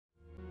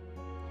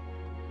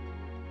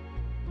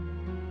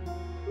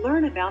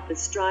Learn about the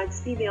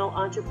strides female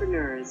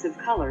entrepreneurs of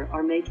color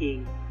are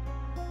making.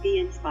 Be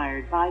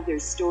inspired by their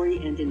story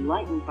and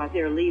enlightened by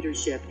their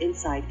leadership,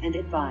 insight, and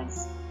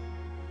advice.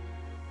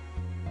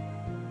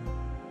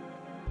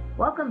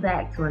 Welcome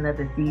back to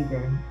another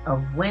season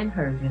of When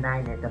Hers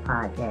United, the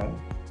podcast.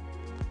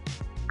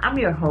 I'm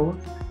your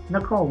host,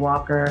 Nicole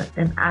Walker,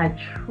 and I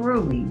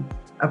truly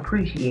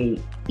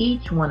appreciate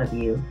each one of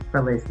you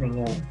for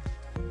listening in.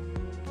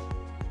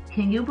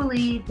 Can you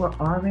believe we're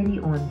already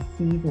on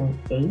season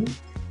 8?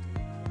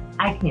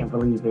 I can't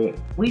believe it.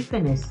 We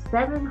finished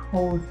 7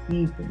 whole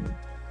seasons,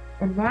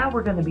 and now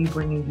we're going to be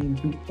bringing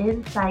you the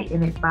insight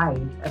and advice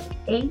of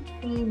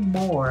 18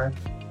 more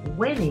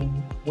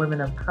winning women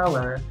of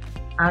color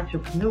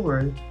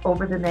entrepreneurs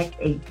over the next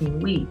 18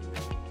 weeks.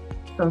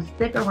 So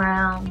stick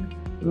around,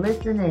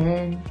 listen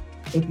in.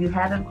 If you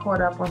haven't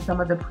caught up on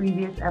some of the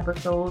previous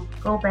episodes,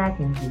 go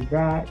back and do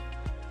that.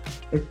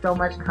 It's so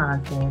much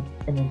content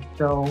and it's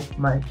so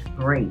much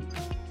great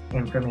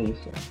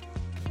information.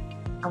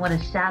 I want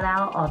to shout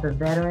out all the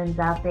veterans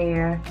out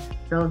there,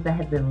 those that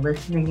have been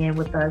listening in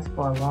with us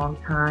for a long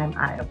time.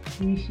 I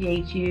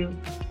appreciate you.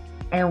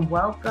 And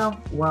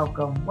welcome,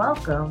 welcome,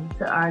 welcome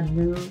to our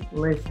new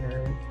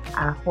listeners.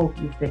 I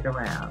hope you stick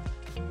around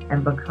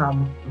and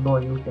become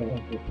loyal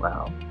fans as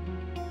well.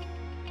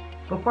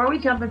 Before we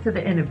jump into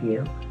the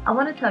interview, I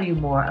want to tell you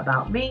more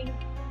about me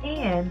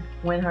and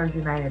When Hers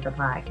United, the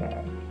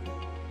podcast.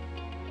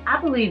 I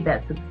believe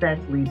that success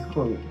leaves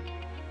clues.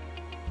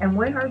 And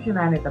When Hers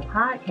United, the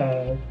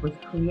podcast was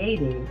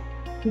created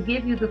to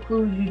give you the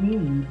clues you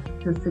need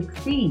to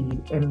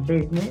succeed in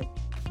business,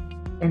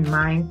 in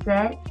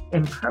mindset,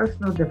 in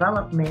personal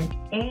development,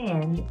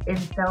 and in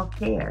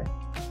self-care.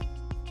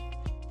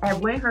 At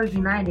When Hers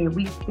United,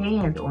 we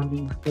stand on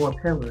these 4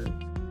 pillars,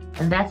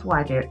 and that's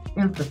why they're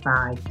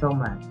emphasized so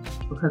much,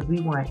 because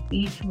we want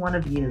each one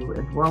of you,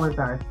 as well as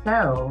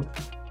ourselves,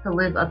 to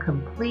live a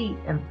complete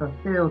and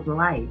fulfilled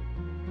life,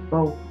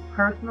 both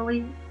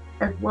personally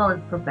as well as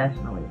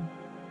professionally.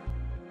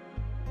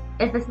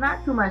 If it's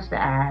not too much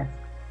to ask,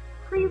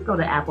 please go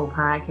to Apple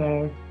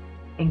Podcasts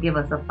and give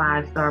us a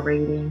 5-star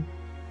rating.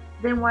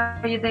 Then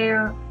while you're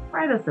there,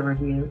 write us a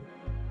review.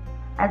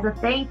 As a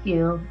thank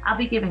you, I'll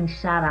be giving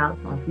shout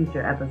outs on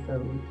future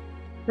episodes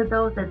to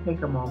those that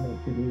take a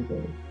moment to do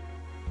this.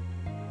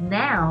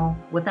 Now,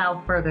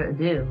 without further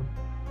ado,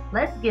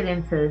 let's get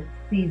into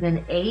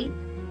Season 8,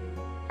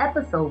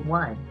 Episode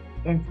 1,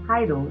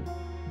 entitled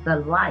The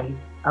Life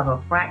of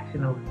a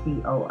Fractional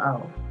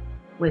COO,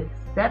 with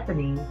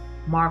Stephanie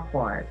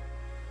Marquardt.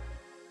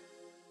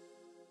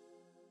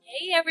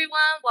 Hey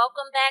everyone,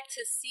 welcome back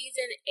to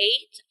Season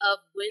 8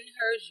 of When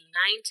Hers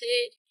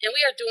United. And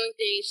we are doing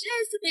things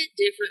just a bit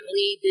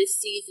differently this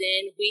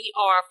season. We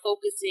are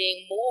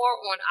focusing more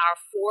on our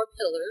 4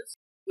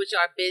 pillars, which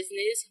are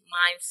business,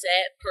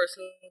 mindset,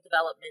 personal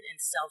development,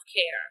 and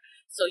self-care.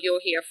 So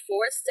you'll hear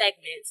 4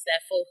 segments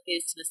that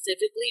focus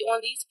specifically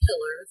on these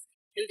pillars.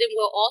 And then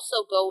we'll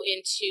also go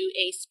into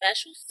a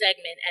special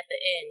segment at the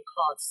end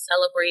called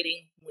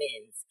Celebrating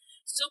Wins.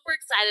 Super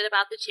excited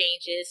about the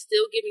changes,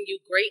 still giving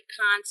you great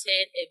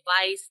content,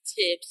 advice,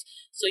 tips,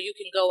 so you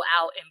can go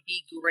out and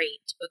be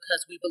great,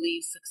 because we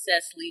believe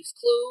success leaves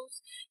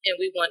clues and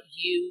we want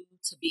you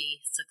to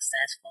be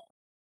successful.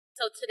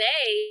 So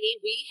today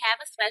we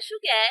have a special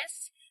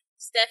guest,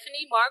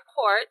 Stephanie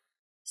Marquardt.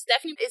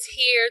 Stephanie is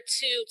here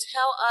to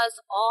tell us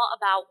all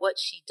about what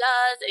she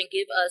does and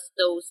give us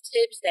those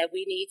tips that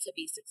we need to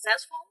be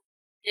successful.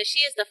 And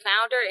she is the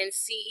founder and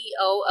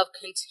CEO of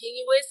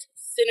Continuous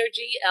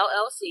Synergy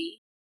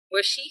LLC,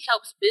 where she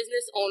helps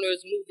business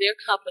owners move their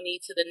company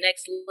to the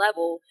next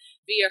level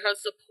via her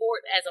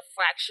support as a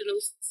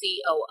fractional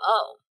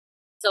COO.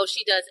 So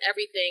she does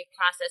everything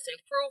process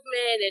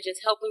improvement and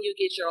just helping you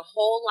get your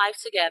whole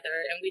life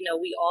together. And we know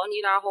we all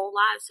need our whole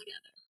lives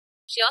together.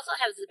 She also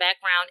has a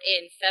background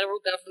in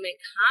federal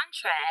government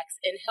contracts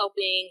and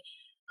helping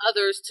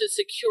others to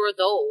secure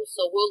those.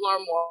 So we'll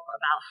learn more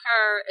about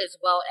her as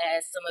well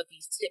as some of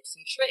these tips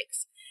and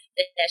tricks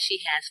that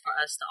she has for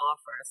us to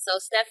offer. So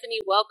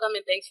Stephanie, welcome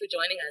and thanks for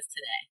joining us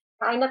today.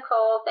 Hi,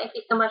 Nicole. Thank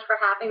you so much for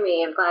having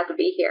me. I'm glad to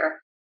be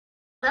here.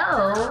 So,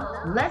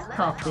 let's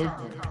talk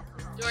business.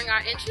 During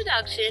our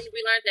introduction, we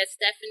learned that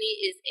Stephanie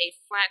is a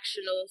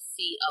fractional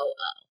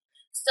COO.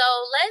 So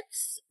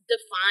let's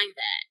define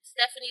that.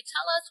 Stephanie,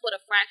 tell us what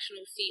a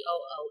fractional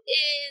COO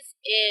is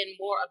and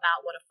more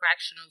about what a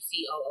fractional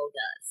COO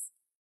does.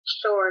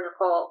 Sure,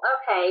 Nicole.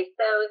 Okay,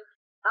 so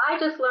I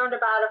just learned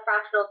about a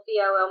fractional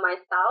COO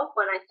myself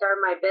when I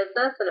started my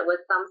business, and it was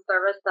some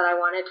service that I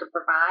wanted to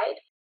provide.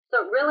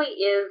 So it really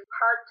is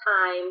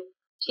part-time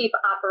chief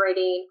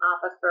operating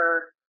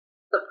officer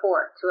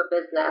support to a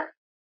business.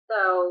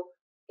 So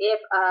if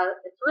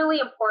it's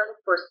really important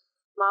for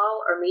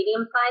small or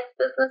medium-sized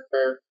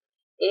businesses,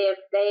 if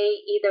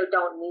they either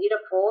don't need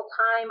a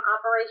full-time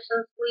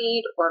operations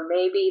lead, or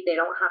maybe they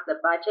don't have the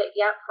budget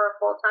yet for a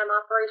full-time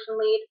operation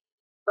lead,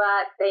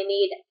 but they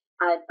need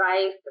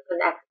advice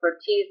and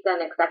expertise that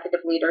an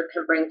executive leader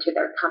can bring to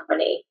their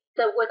company.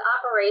 So with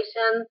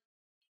operations,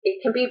 It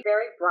can be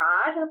very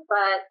broad,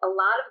 but a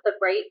lot of the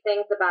great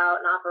things about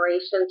an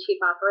chief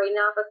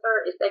operating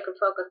officer is they can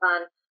focus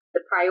on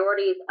the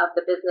priorities of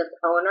the business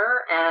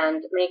owner and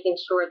making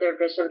sure their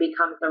vision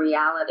becomes a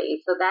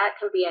reality. So that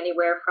can be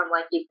anywhere from,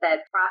 like you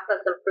said,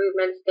 process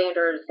improvement,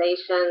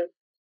 standardization.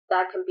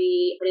 That can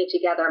be putting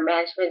together a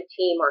management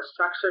team or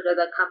structure to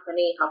the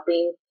company,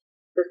 helping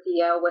the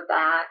CEO with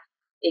that.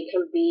 It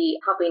can be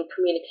helping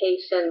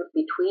communication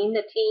between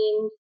the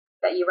teams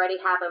that you already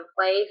have in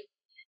place.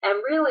 And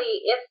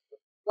really, it's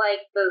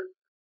like the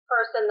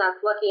person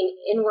that's looking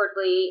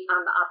inwardly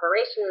on the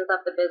operations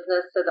of the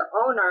business, so the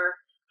owner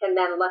can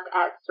then look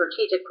at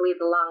strategically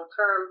the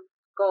long-term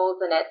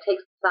goals, and it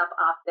takes stuff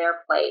off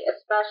their plate,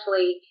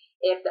 especially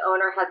if the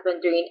owner has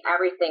been doing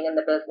everything in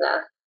the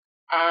business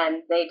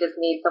and they just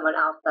need someone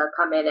else to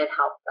come in and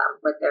help them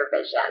with their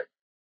vision.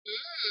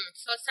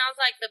 So it sounds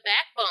like the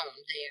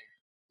backbone there.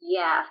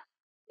 Yes.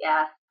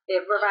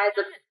 It provides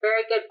a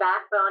very good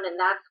backbone, and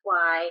that's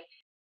why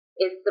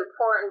it's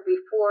important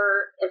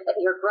before, if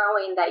you're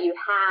growing, that you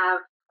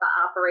have the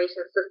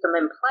operation system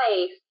in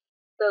place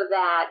so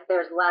that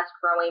there's less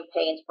growing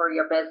pains for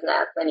your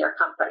business and your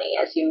company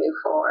as you move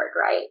forward,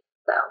 right?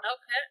 So.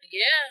 Okay,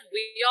 yeah,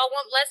 we all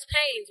want less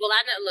pains. Well,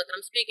 I know, look,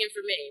 I'm speaking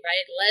for me,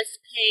 right? Less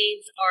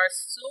pains are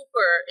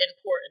super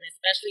important,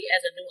 especially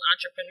as a new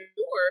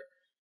entrepreneur,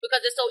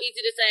 because it's so easy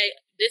to say,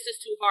 this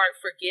is too hard,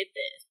 forget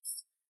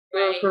this,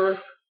 right?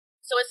 Mm-hmm.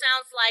 So it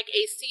sounds like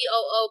a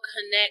COO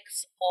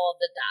connects all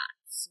the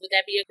dots. Would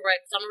that be a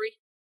correct summary?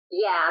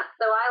 Yeah,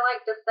 so I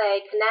like to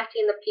say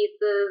connecting the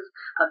pieces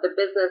of the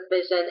business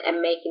vision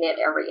and making it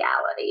a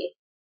reality.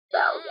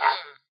 So, yeah.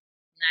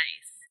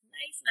 Nice.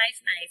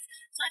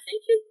 So I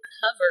think you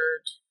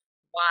covered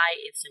why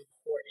it's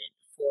important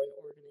for an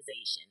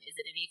organization. Is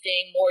it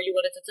anything more you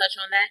wanted to touch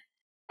on that?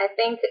 I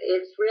think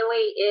it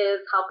really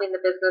is helping the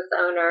business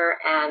owner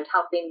and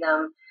helping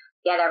them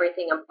get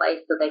everything in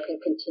place so they can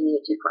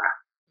continue to grow.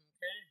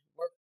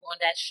 Work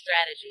on that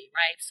strategy,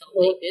 right? So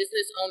a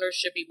business owner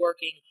should be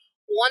working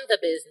on the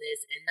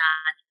business and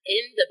not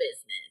in the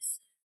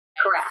business.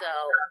 Correct. So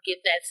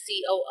get that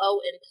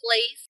COO in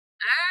place.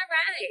 All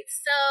right.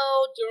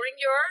 So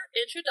during your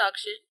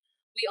introduction,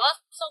 we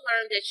also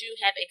learned that you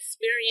have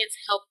experience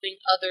helping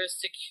others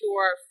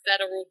secure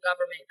federal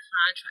government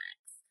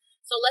contracts.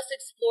 So let's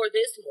explore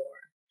this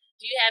more.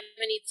 Do you have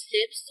any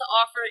tips to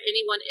offer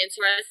anyone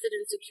interested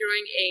in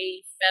securing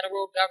a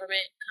federal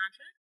government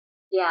contract?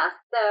 Yeah,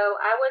 so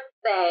I would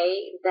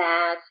say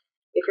that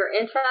if you're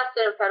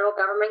interested in federal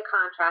government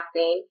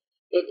contracting,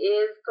 it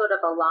is sort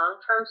of a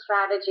long-term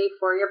strategy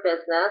for your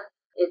business.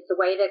 It's a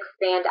way to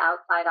expand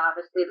outside,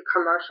 obviously, the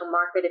commercial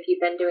market if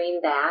you've been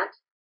doing that.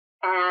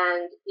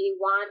 And you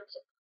want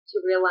to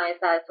realize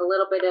that it's a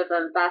little bit of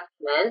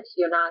investment.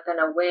 You're not going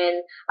to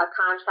win a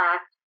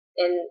contract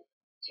in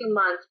 2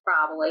 months,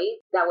 probably.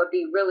 That would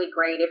be really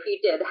great if you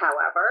did,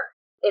 however.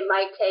 It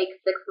might take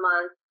 6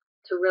 months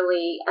to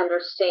really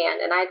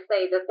understand. And I'd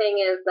say the thing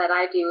is that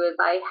I do is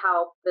I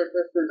help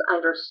businesses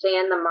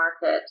understand the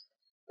market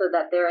so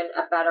that they're in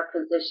a better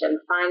position,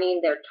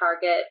 finding their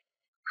target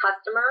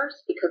customers,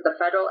 because the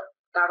federal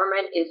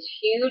government is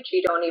huge.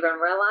 You don't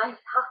even realize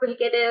how big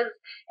it is.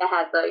 It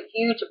has a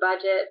huge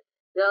budget,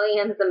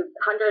 billions and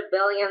 $100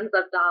 billions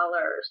of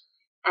dollars.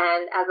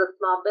 And as a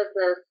small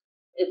business,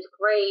 it's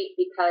great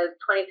because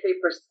 23%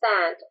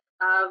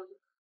 of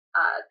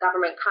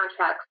government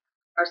contracts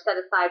are set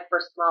aside for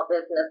small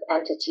business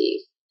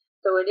entities.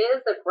 So it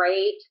is a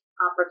great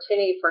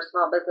opportunity for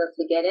small business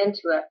to get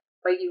into it,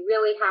 but you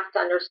really have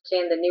to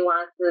understand the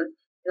nuances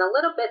and a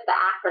little bit the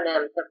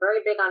acronyms. They're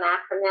very big on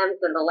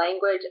acronyms and the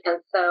language,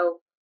 and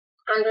so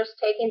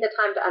taking the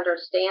time to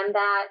understand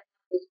that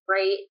is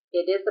great.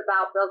 It is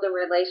about building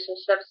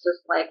relationships,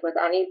 just like with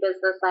any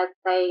business, I'd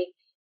say.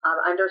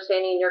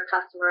 Understanding your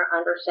customer,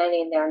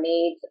 understanding their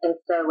needs, and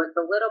so it's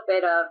a little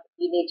bit of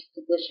you need to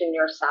position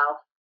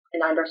yourself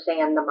and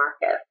understand the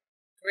market.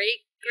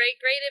 Great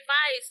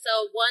advice.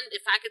 So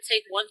if I could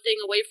take one thing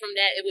away from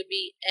that, it would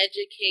be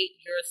educate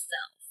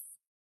yourself.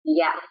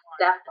 Yes,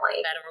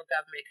 definitely. Federal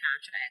government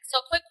contracts.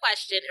 So quick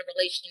question in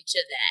relation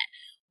to that.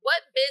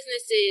 What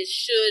businesses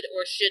should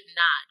or should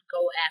not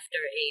go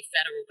after a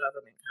federal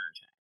government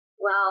contract?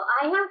 Well,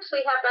 I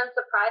actually have been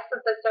surprised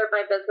since I started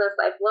my business.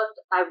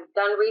 I've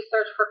done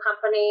research for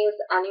companies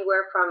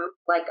anywhere from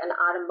like an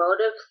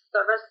automotive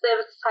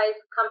services type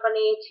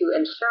company to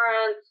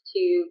insurance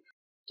to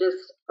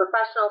just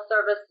professional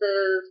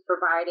services,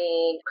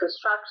 providing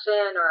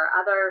construction or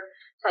other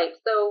types.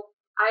 So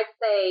I'd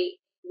say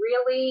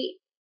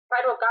really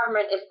federal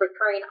government is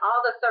procuring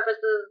all the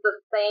services the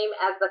same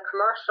as the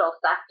commercial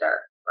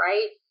sector,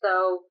 right?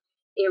 So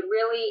it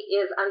really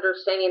is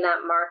understanding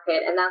that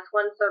market, and that's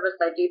one service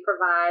I do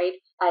provide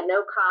at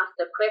no cost,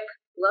 a quick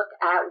look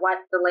at what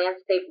the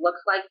landscape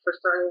looks like for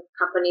certain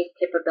companies'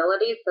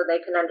 capabilities so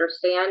they can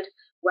understand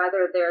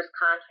whether there's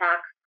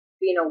contracts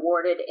being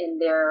awarded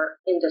in their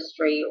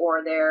industry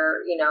or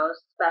their,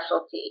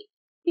 specialty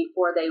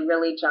before they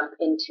really jump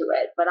into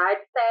it. But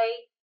I'd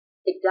say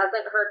it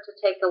doesn't hurt to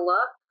take a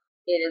look.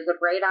 It is a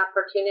great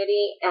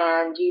opportunity,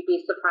 and you'd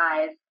be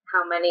surprised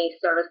how many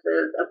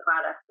services and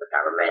products the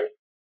government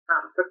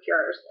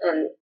procures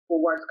and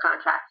awards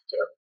contracts to.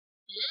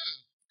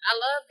 I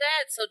love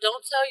that. So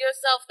don't tell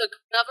yourself the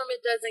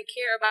government doesn't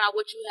care about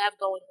what you have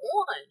going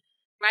on,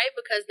 right?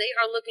 Because they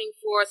are looking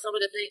for some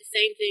of the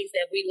same things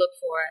that we look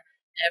for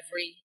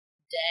every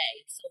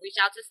day. So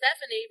reach out to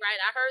Stephanie, right?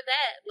 I heard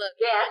that. Look,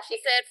 yeah,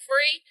 she said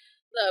free.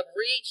 Look,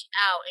 reach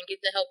out and get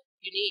the help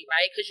you need,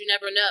 right? Because you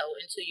never know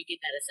until you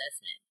get that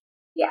assessment.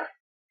 Yeah.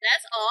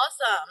 That's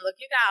awesome.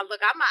 Look, I'm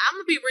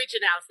gonna be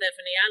reaching out,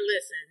 Stephanie. I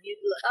listen.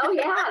 Oh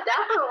yeah,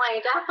 definitely.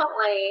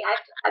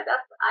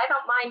 I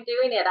don't mind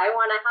doing it. I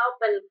want to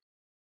help and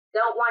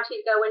don't want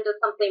you to go into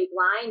something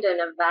blind and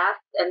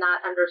invest and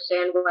not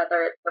understand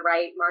whether it's the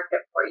right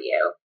market for you.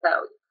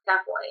 So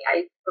definitely,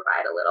 I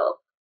provide a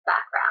little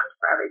background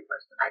for every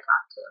person I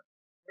talk to.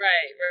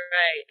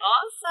 Right.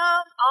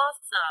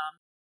 Awesome.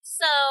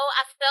 So,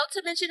 I failed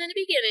to mention in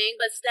the beginning,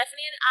 but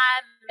Stephanie and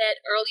I met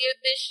earlier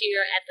this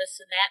year at the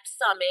Synapse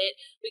Summit.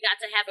 We got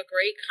to have a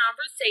great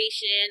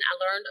conversation. I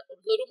learned a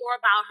little more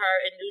about her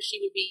and knew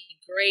she would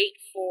be great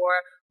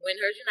for Win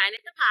Hers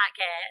United, the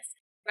podcast,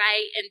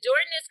 right? And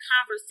during this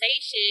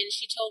conversation,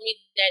 she told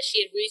me that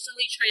she had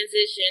recently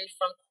transitioned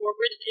from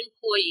corporate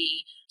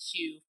employee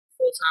to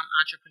full-time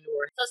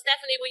entrepreneur. So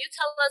Stephanie, will you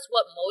tell us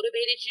what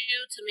motivated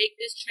you to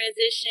make this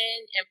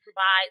transition and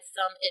provide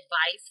some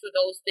advice for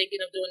those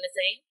thinking of doing the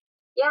same?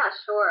 Yeah,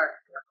 sure,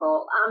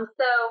 Nicole.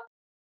 So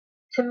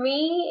to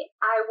me,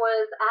 I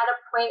was at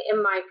a point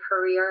in my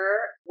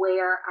career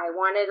where I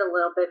wanted a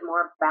little bit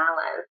more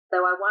balance.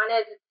 So I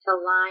wanted to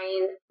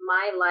align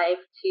my life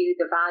to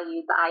the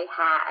values I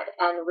had.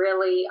 And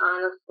really,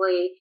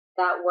 honestly,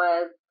 that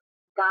was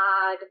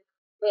God,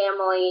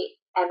 family,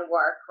 and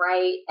work,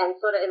 right? And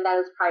sort of in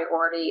those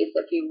priorities,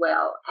 if you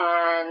will.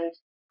 And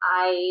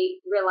I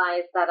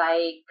realized that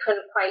I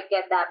couldn't quite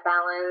get that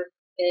balance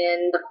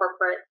in the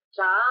corporate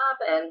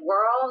job and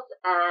world.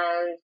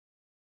 And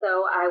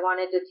so I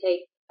wanted to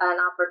take an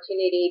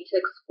opportunity to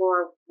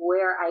explore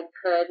where I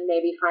could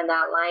maybe find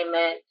that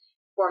alignment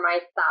for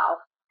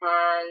myself.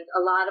 And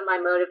a lot of my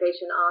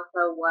motivation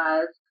also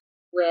was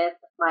with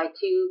my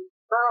two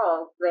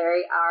girls.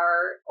 They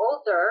are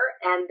older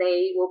and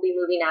they will be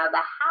moving out of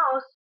the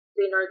house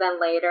sooner than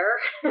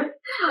later.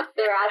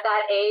 They're at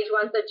that age,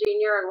 one's a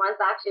junior and one's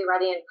actually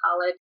already in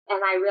college.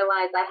 And I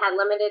realized I had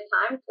limited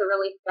time to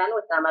really spend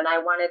with them. And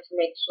I wanted to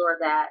make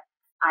sure that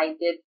I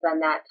did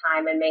spend that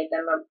time and made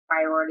them a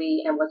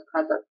priority and was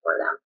present for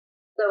them.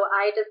 So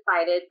I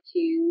decided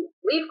to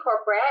leave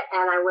corporate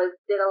and I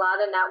did a lot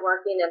of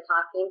networking and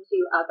talking to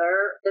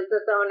other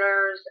business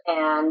owners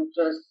and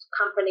just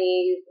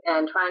companies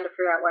and trying to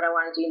figure out what I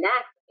want to do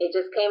next. It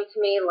just came to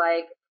me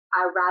like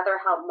I'd rather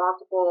help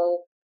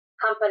multiple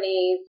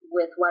companies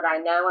with what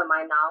I know and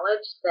my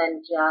knowledge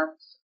than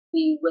just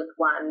be with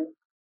one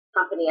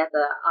company as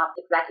a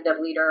executive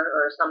leader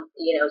or something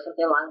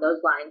along those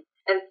lines.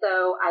 And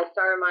so I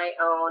started my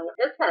own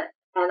business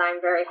and I'm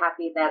very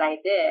happy that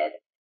I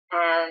did.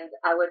 And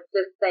I would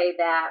just say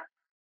that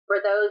for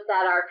those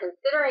that are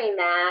considering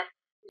that,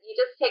 you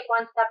just take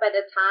one step at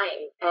a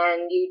time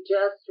and you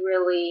just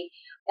really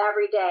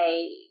every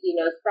day,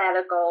 set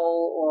a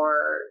goal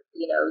or,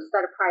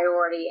 set a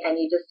priority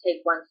and you just take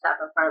one step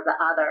in front of the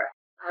other.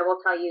 I will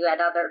tell you at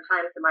other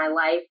times in my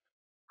life,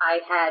 I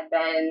had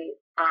been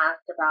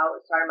asked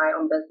about starting my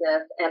own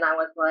business and I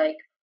was like,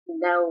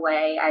 no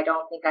way, I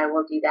don't think I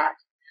will do that.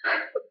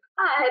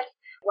 But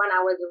when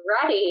I was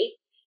ready,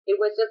 it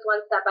was just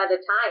one step at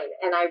a time.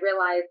 And I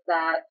realized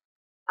that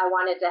I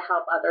wanted to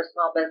help other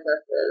small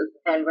businesses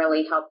and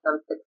really help them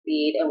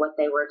succeed in what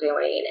they were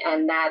doing.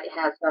 And that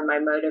has been my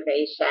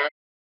motivation.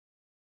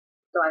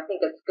 So I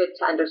think it's good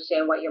to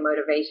understand what your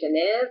motivation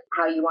is,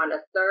 how you want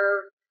to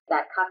serve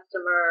that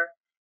customer,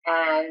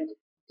 and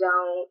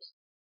don't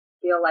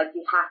feel like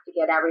you have to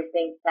get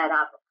everything set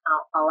up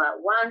all at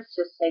once.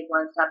 Just take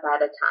one step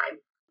at a time,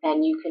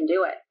 and you can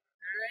do it.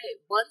 All right,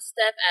 one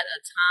step at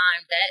a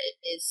time. That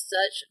is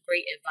such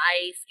great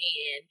advice.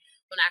 And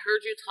when I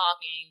heard you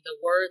talking, the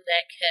word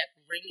that kept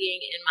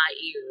ringing in my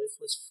ears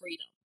was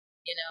freedom.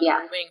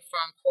 Yeah. Moving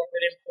from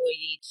corporate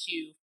employee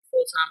to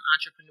full-time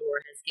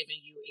entrepreneur has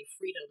given you a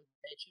freedom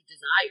that you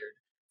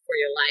desired for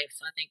your life.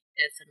 So I think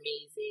that's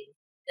amazing.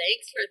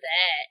 Thanks for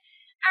that.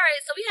 All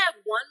right, so we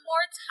have one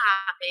more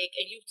topic,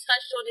 and you've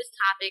touched on this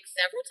topic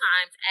several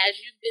times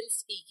as you've been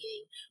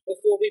speaking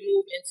before we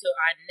move into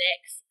our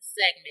next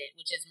segment,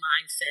 which is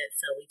mindset.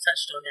 So we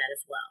touched on that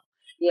as well.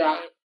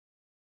 Yeah. Right?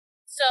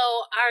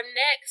 So our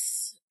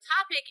next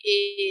topic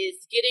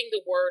is getting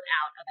the word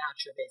out about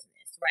your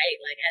business, right?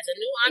 Like as a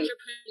new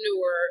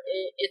entrepreneur,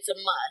 it's a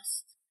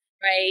must,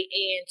 right?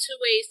 And two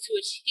ways to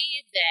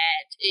achieve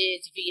that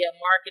is via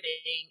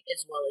marketing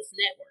as well as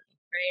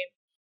networking, right?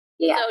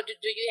 Yeah. So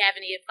do you have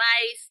any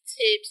advice,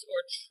 tips,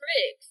 or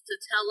tricks to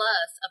tell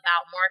us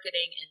about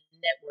marketing and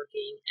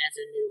networking as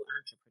a new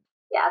entrepreneur?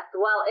 Yes,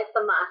 well, it's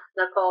a must,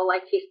 Nicole,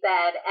 like you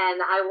said. And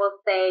I will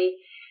say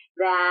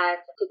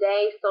that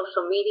today,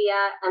 social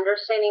media,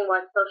 understanding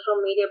what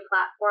social media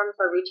platforms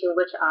are reaching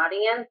which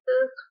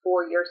audiences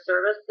for your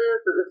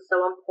services is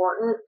so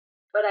important.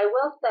 But I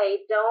will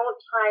say, don't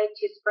try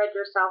to spread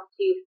yourself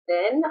too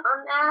thin on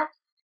that.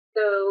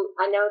 So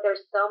I know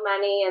there's so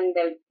many, and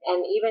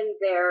even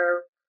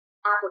their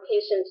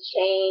applications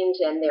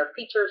change and their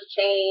features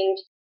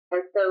change.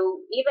 And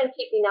so even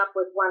keeping up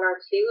with one or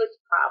two is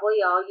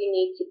probably all you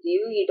need to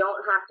do. You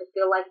don't have to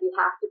feel like you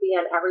have to be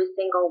on every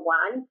single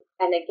one.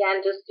 And again,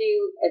 just do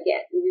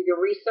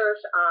your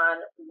research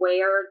on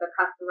where the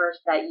customers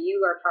that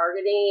you are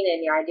targeting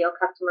and your ideal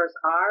customers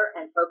are,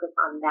 and focus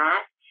on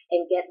that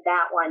and get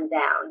that one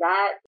down.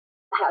 That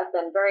has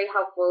been very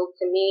helpful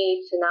to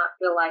me, to not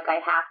feel like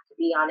I have to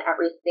be on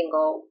every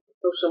single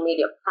social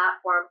media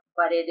platform,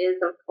 but it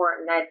is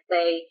important. I'd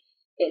say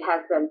it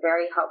has been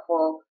very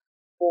helpful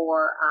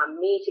for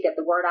me to get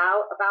the word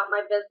out about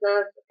my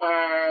business,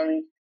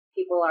 and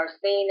people are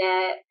seeing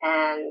it,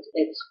 and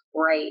it's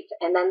great.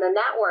 And then the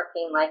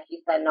networking, like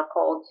you said,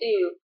 Nicole,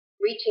 too,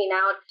 reaching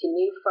out to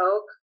new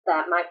folks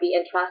that might be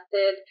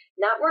interested,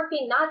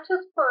 networking not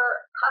just for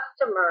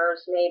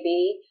customers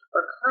maybe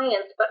or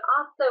clients, but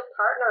also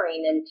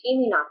partnering and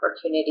teaming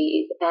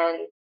opportunities.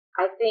 And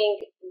I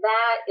think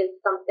that is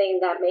something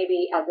that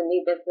maybe as a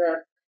new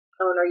business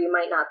owner you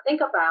might not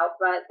think about,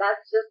 but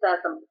that's just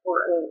as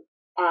important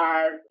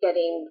as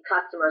getting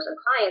customers and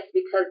clients,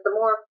 because the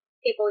more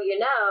people you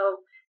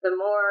know, the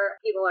more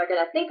people are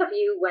going to think of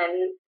you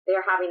when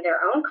they're having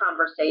their own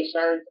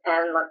conversations.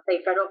 And let's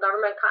say federal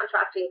government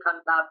contracting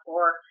comes up,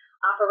 or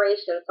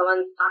operations,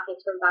 someone's talking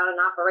to them about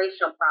an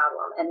operational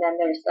problem, and then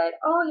they say,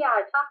 oh yeah,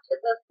 I talked to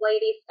this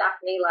lady,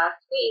 Stephanie, last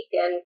week,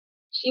 and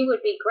she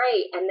would be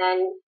great. And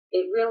then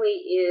it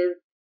really is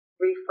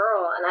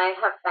referral. And I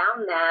have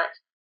found that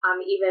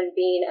even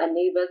being a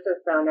new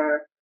business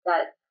owner,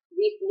 that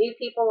these new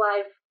people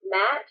I've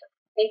met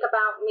think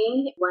about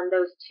me when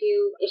those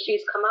two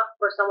issues come up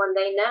for someone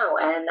they know,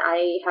 and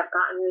I have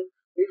gotten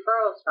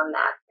referrals from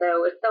that.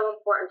 So it's so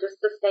important just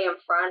to stay in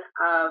front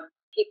of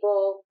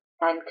people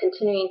and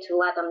continuing to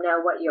let them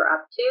know what you're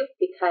up to,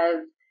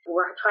 because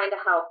we're trying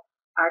to help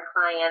our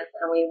clients,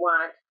 and we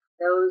want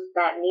those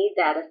that need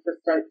that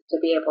assistance to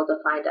be able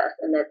to find us.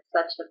 And it's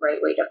such a great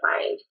way to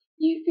find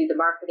you through the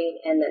marketing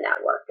and the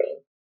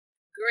networking.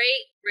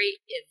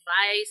 Great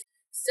advice.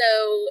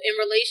 So in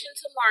relation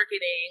to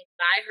marketing,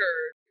 I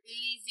heard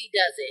easy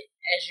does it,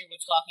 as you were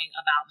talking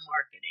about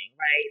marketing,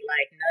 right?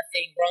 Like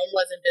Rome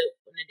wasn't built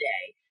in a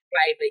day,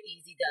 right? But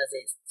easy does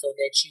it so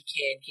that you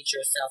can get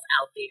yourself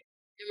out there.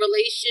 In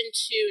relation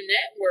to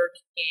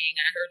networking,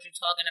 I heard you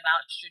talking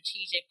about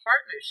strategic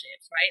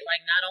partnerships, right?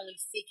 Like not only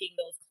seeking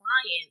those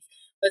clients,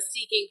 but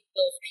seeking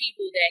those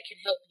people that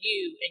can help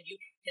you and you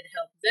can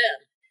help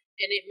them.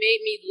 And it made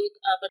me look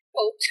up a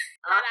quote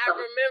that I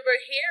remember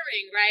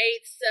hearing,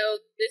 right? So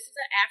this is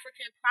an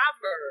African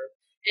proverb,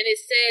 and it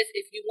says,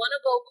 if you want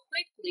to go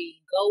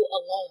quickly, go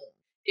alone.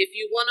 If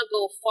you want to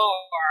go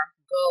far,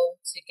 go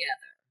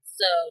together.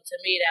 So to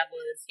me, that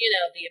was,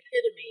 the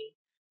epitome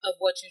of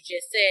what you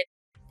just said.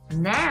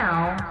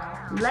 Now,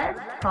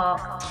 let's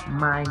talk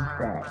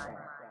mindset.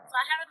 So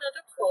I have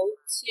another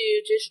quote to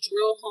just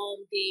drill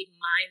home the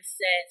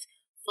mindset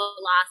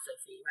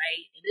philosophy,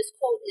 right? And this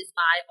quote is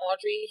by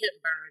Audrey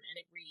Hepburn, and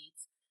it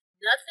reads,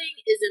 nothing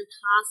is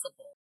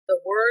impossible.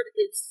 The word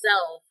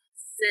itself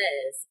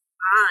says,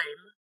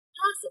 I'm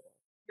possible,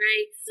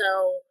 right?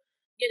 So,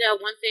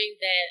 one thing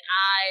that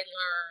I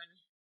learn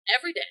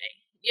every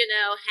day,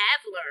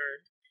 have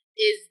learned,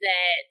 is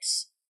that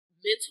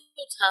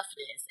mental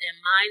toughness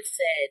and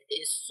mindset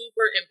is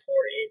super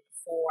important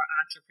for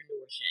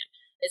entrepreneurship.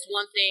 It's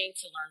one thing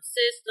to learn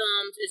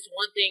systems, it's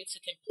one thing to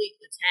complete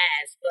the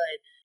task, but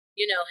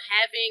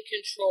having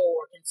control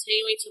or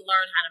continuing to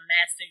learn how to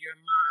master your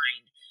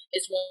mind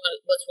is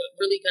what's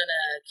really going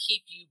to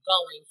keep you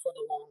going for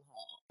the long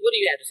haul. What do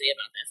you have to say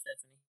about that,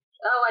 Stephanie?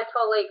 Oh, I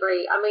totally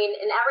agree. I mean,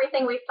 in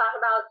everything we've talked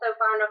about so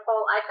far,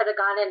 Nicole, I could have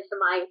gone into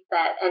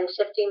mindset and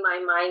shifting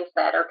my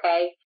mindset,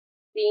 okay?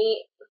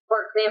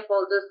 For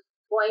example, just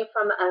going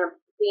from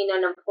being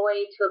an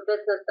employee to a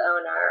business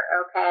owner,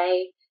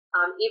 okay?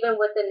 Even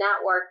with the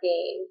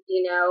networking,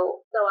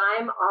 so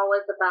I'm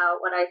always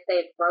about what I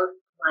say growth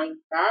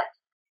mindset,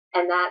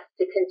 and that's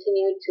to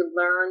continue to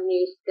learn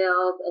new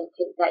skills, and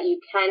that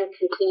you can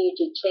continue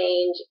to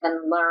change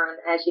and learn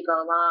as you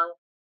go along,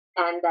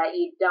 and that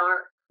you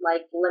aren't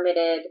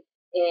limited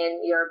in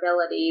your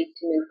abilities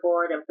to move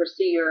forward and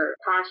pursue your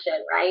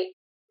passion, right?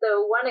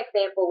 So one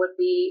example would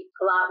be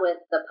a lot with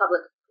the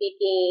public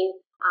speaking.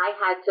 I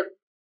had to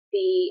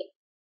be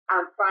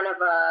in front of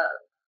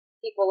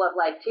people of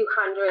 200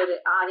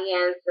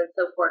 audience and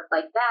so forth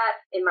like that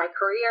in my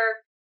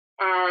career.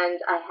 And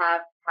I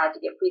have had to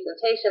give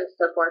presentations,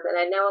 so forth. And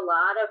I know a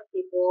lot of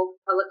people,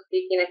 public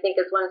speaking, I think,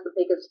 is one of the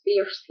biggest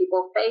fears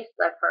people face,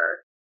 I've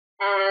heard.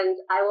 And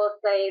I will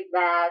say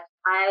that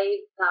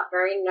I got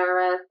very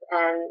nervous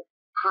and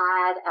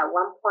had at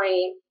one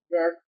point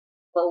this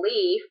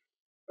belief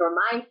or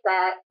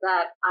mindset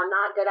that I'm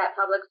not good at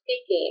public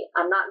speaking.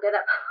 I'm not good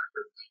at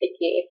public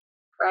speaking,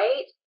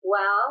 right?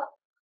 Well,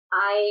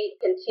 I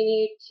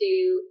continued to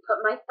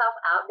put myself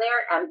out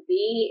there and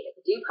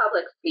do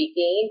public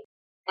speaking.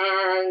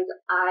 And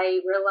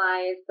I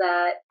realized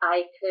that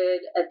I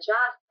could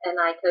adjust and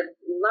I could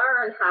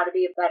learn how to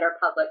be a better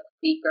public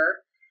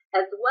speaker,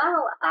 as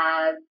well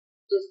as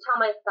just tell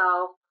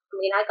myself,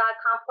 I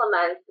got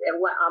compliments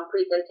on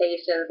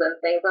presentations and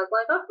things. I was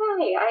like,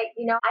 okay,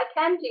 I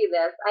can do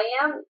this. I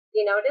am,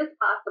 it is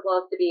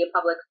possible to be a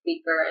public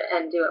speaker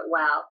and do it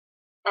well.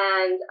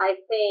 And I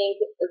think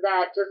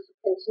that just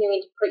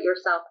continuing to put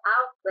yourself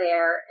out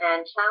there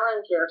and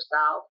challenge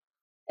yourself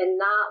and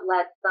not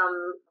let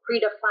some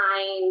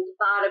predefined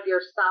thought of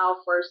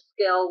yourself or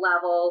skill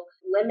level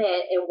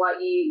limit in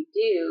what you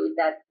do,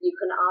 that you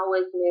can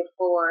always move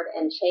forward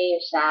and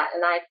change that.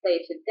 And I'd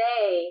say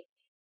today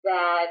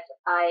that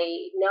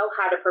I know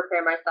how to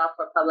prepare myself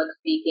for public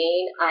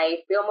speaking.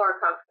 I feel more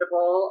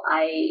comfortable.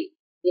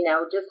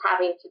 Just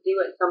having to do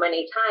it so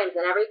many times,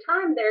 and every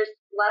time there's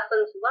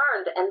lessons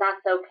learned, and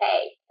that's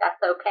okay. That's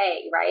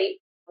okay,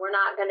 right? We're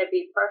not going to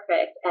be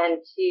perfect,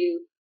 and to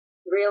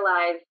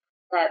realize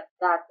that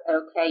that's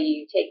okay.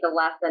 You take the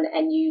lesson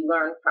and you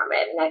learn from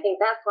it. And I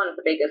think that's one of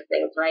the biggest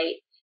things,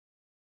 right?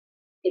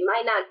 It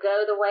might not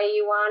go the way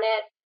you want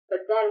it,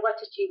 but then what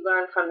did you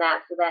learn from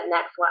that so that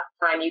next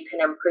time you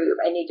can improve?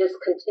 And you just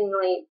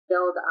continually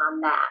build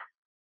on that.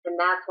 And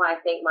that's why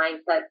I think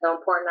mindset is so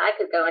important. I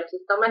could go into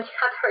so many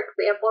other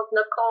examples,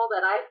 Nicole,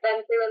 that I've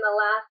been through in the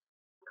last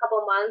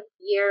couple months,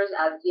 years,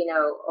 as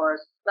or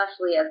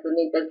especially as the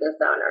new business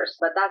owners.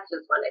 But that's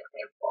just one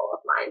example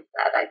of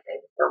mindset I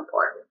think is so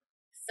important.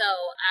 So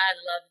I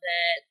love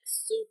that.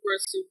 Super,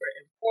 super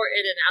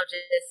important. And I'll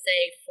just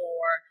say,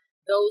 for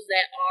those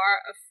that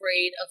are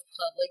afraid of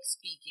public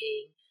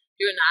speaking,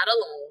 you're not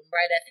alone,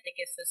 right? I think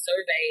it's a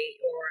survey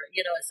or,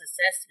 it's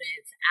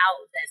assessments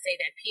out that say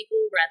that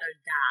people rather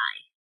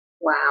die.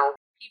 Wow.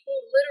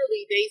 People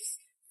literally, they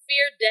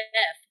fear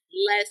death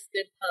less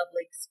than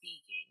public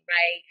speaking,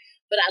 right?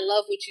 But I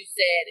love what you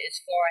said as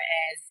far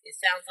as, it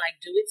sounds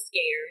like, do it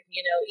scared.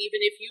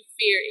 Even if you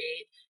fear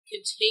it,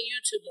 continue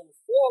to move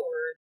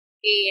forward.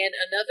 And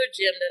another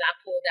gem that I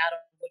pulled out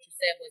of what you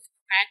said was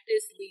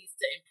practice leads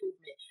to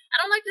improvement. I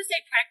don't like to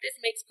say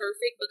practice makes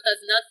perfect,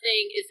 because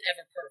nothing is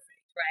ever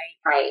perfect, right?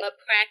 Right. But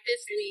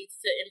practice leads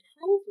to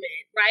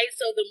improvement, right?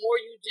 So the more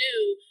you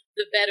do,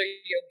 the better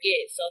you'll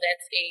get. So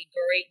that's a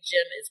great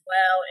gem as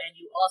well. And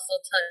you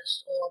also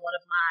touched on one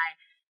of my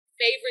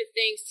favorite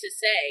things to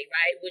say,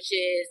 right? Which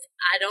is,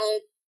 I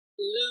don't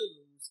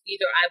lose.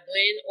 Either I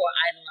win or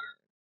I learn.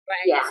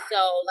 Right. Yeah.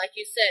 So, like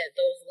you said,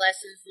 those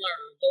lessons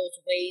learned, those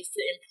ways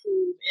to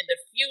improve in the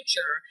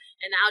future.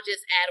 And I'll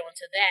just add on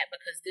to that,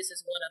 because this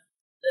is one of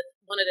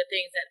the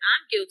things that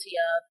I'm guilty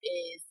of,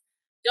 is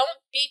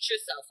don't beat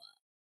yourself up.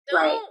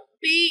 Don't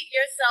beat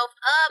yourself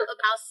up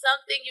about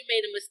something you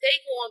made a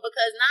mistake on,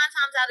 because 9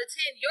 times out of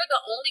 10, you're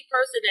the only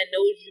person that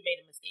knows you made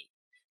a mistake.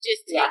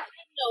 Just take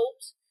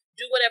notes,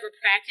 do whatever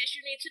practice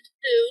you need to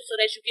do so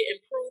that you can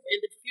improve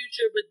in the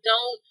future, but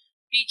don't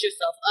beat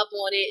yourself up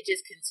on it.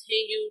 Just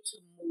continue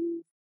to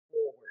move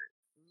forward.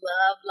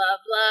 Love, love,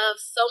 love.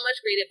 So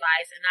much great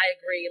advice. And I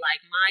agree,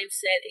 like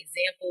mindset,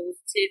 examples,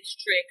 tips,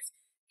 tricks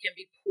can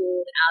be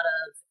pulled out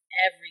of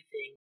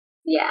everything.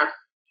 Yeah.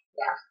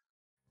 Yeah.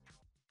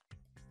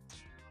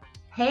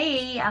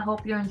 Hey, I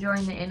hope you're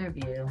enjoying the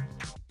interview.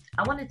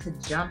 I wanted to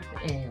jump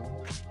in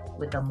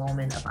with a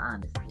moment of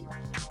honesty,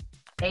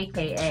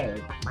 aka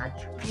my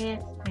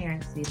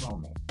transparency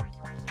moment.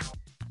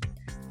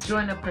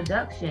 During the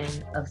production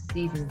of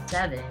season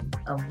 7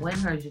 of When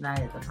Hers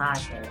United, the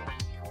podcast,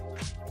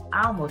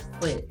 I almost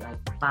quit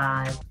like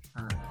 5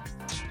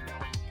 times.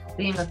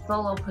 Being a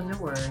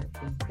solopreneur is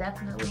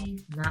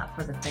definitely not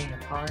for the faint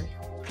of heart,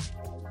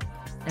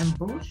 and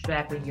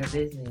bootstrapping your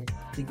business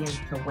begins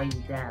to weigh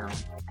you down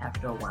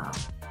after a while.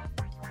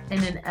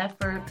 In an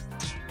effort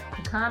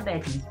to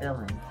combat these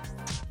feelings,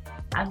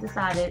 I've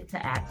decided to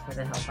ask for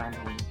the help I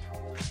need.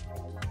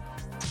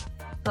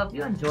 So if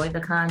you enjoy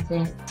the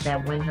content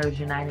that When Hers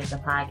United, the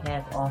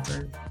podcast,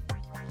 offers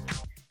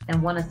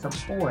and want to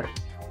support,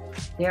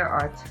 there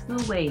are 2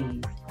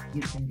 ways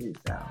you can do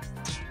so: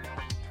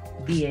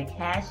 via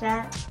Cash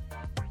App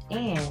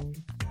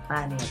and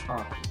buy me a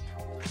coffee.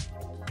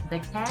 The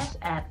Cash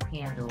App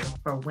handle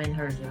for When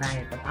Hers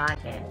United, the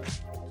podcast,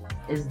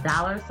 is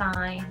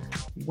 $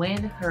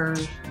 When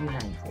Hers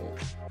United,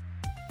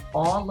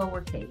 all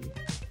lowercase,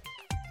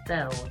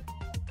 spelled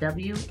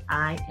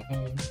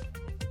WINHERSUNITED.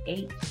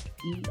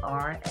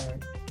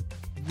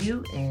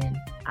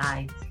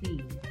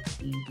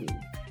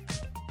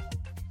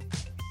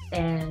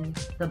 And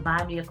the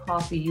Buy Me a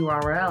Coffee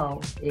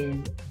URL is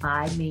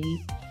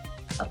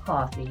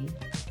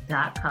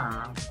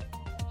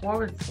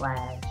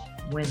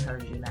buymeacoffee.com/When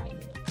Hers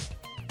United.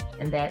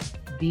 And that's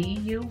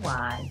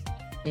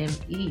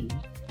BUYME.com/WINHERSUNITED.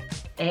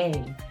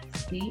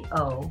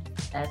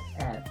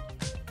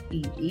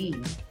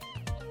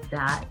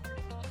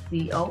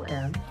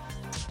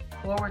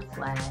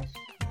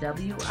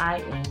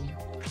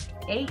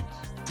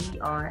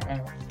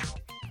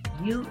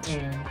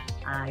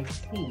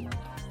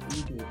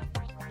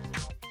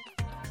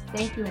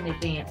 Thank you in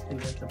advance for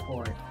your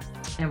support.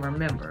 And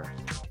remember,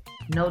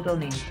 no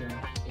donation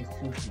is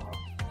too small.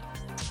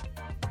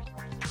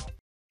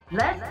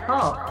 Let's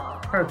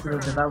talk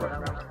personal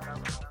development.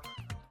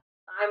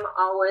 I'm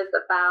always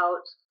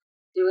about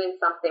doing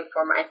something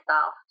for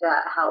myself to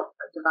help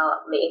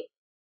develop me.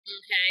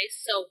 Okay,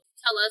 so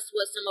tell us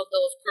what some of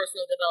those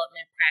personal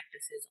development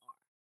practices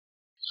are.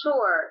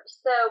 Sure.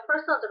 So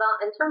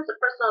in terms of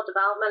personal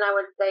development, I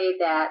would say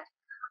that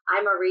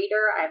I'm a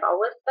reader. I've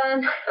always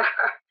been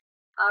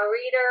a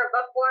reader, a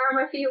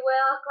bookworm, if you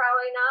will,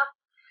 growing up.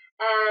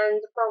 And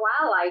for a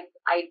while,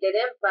 I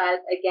didn't.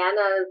 But again,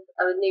 as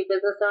a new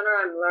business owner,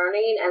 I'm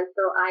learning. And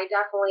so I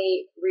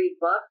definitely read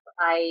books.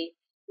 I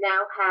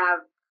now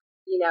have,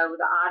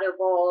 the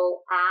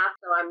Audible app.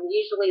 So I'm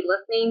usually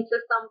listening to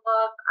some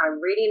book.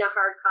 I'm reading a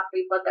hard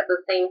copy book at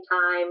the same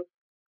time.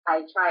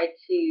 I try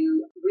to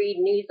read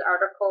news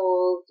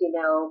articles,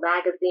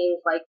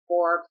 magazines like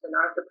Forbes and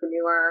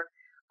Entrepreneur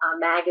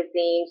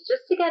magazines,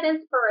 just to get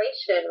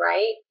inspiration,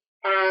 right?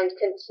 And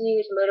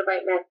continue to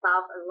motivate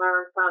myself and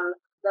learn from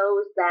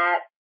those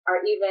that are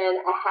even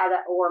ahead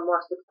or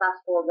more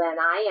successful than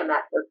I am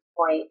at this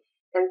point.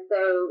 And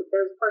so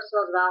those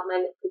personal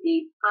development could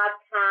be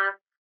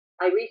podcasts.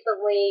 I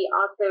recently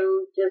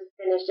also just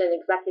finished an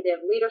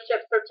executive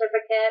leadership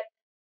certificate.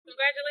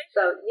 Congratulations.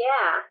 So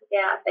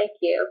yeah, thank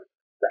you.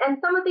 And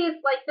some of these,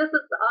 this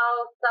is all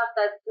stuff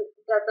that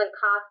doesn't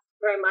cost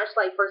very much.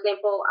 Like, for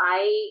example,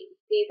 I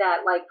see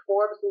that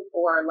Forbes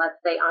or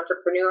let's say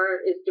Entrepreneur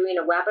is doing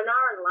a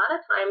webinar, and a lot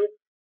of times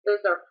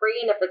those are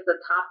free. And if it's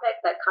a topic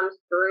that comes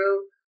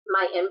through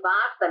my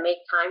inbox, I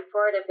make time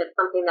for it if it's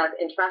something that's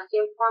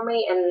interesting for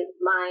me. And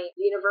my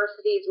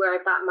universities where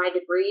I've got my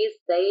degrees,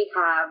 they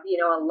have,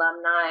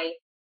 alumni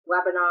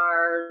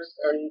webinars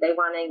and they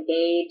want to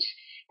engage.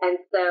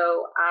 And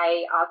so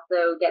I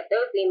also get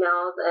those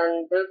emails,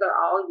 and those are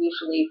all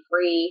usually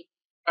free.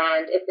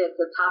 And if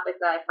it's a topic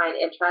that I find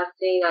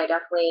interesting, I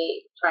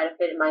definitely try to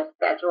fit in my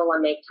schedule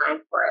and make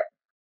time for it.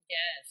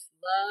 Yes,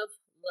 love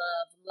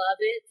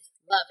it,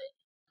 love it.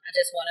 I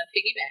just want to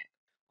piggyback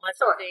on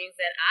some things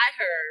that I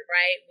heard,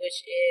 right,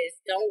 which is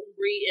don't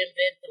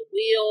reinvent the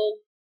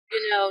wheel.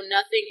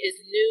 Nothing is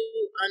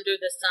new under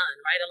the sun,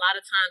 right? A lot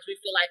of times we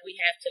feel like we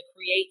have to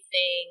create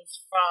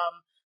things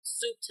from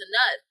soup to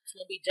nuts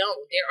when we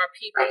don't. There are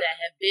people that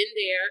have been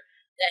there,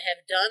 that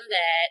have done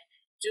that.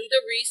 Do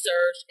the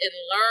research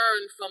and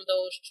learn from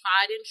those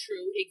tried and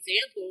true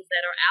examples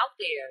that are out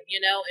there,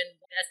 and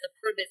that's the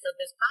purpose of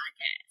this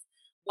podcast.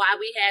 Why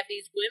we have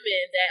these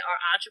women that are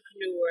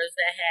entrepreneurs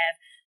that have,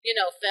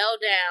 fell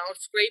down,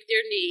 scraped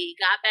their knee,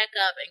 got back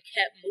up and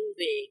kept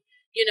moving,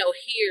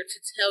 here to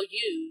tell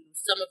you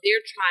some of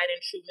their tried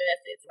and true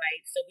methods,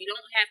 right? So we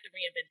don't have to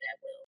reinvent that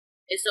wheel.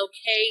 It's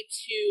okay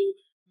to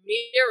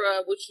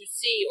mirror what you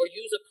see or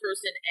use a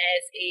person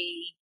as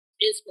a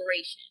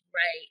inspiration,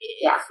 right?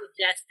 It's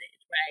suggested,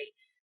 right?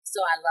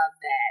 So I love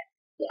that.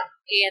 Yeah.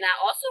 And I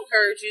also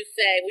heard you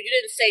say, well, you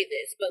didn't say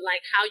this, but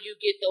how you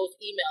get those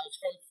emails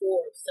from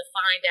Forbes to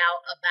find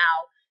out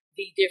about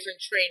the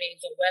different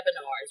trainings or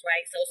webinars,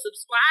 right? So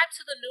subscribe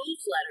to the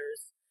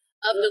newsletters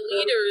of the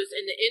leaders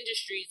in the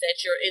industries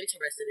that you're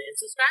interested in.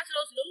 Subscribe to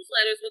those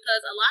newsletters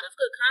because a lot of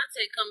good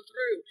content come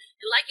through.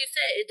 And like you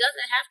said, it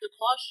doesn't have to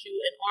cost you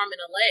an arm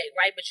and a leg,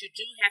 right? But you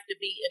do have to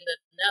be in the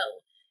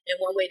know.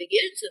 And one way to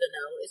get into the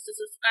know is to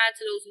subscribe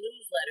to those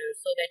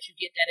newsletters so that you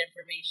get that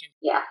information.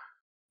 Yeah.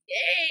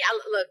 Yay!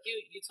 Look,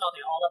 you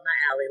talking all up my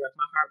alley. Look,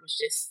 my heart was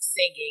just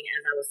singing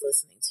as I was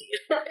listening to you.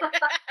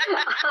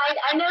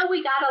 I know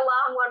we got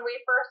along when we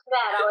first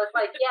met. I was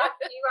like, yes,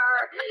 you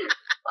are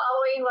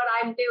following what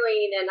I'm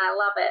doing, and I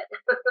love it.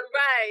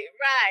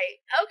 Right.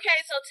 Okay,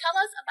 so tell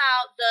us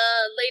about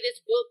the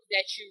latest book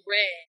that you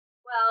read.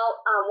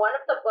 Well, one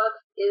of the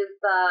books is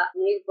the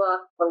new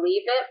book,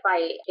 Believe It, by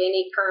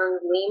Janie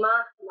Kern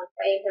Lima. Am I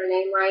saying her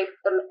name right?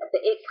 The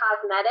It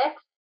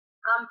Cosmetics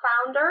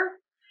founder.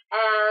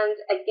 And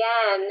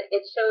again,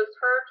 it shows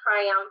her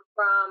triumph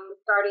from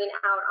starting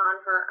out on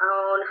her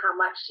own, how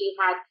much she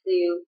had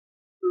to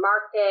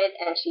market,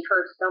 and she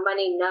heard so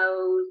many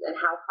no's and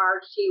how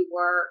hard she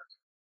worked.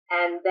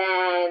 And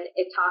then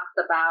it talks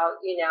about,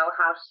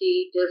 how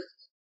she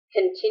just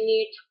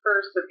continued to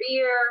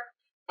persevere,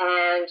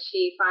 and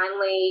she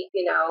finally,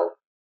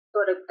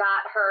 sort of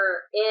got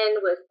her in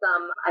with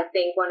some, I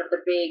think, one of the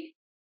big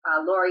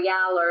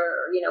L'Oreal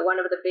or, one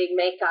of the big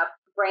makeup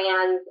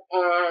brands,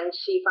 and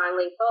she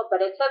finally sold.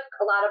 But it took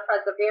a lot of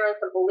perseverance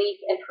and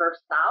belief in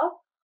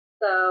herself.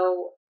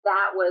 So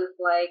that was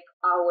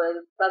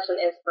always such an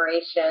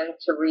inspiration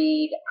to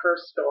read her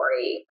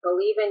story.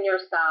 Believe in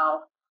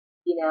yourself,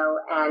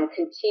 and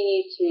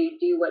continue to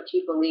do what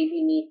you believe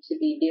you need to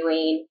be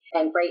doing,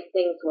 and great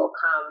things will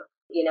come.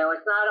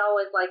 It's not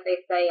always like they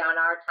say on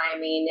our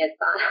timing. It's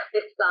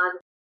on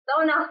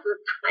someone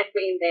else's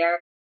timing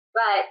there.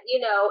 But,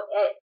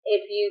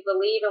 if you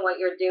believe in what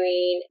you're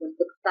doing, the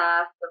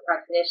success, the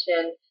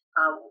recognition,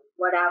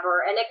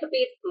 whatever, and it could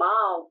be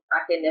small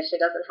recognition,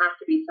 it doesn't have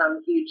to be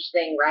some huge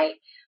thing, right?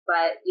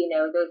 But,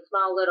 those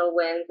small little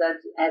wins,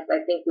 as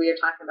I think we were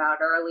talking about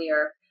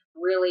earlier,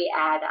 really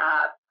add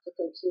up to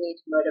continue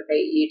to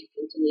motivate you to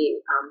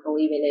continue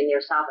believing in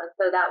yourself. And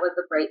so that was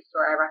a great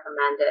story. I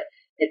recommend it.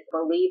 It's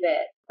Believe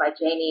It by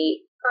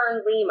Janie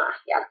Kern Lima.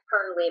 Yes,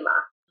 Kern Lima.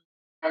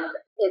 And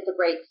it's a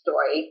great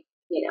story,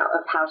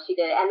 of how she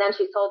did it. And then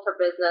she sold her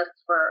business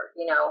for,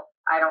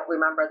 I don't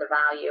remember the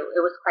value.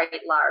 It was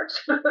quite large.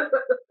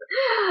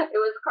 It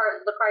was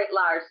quite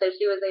large. So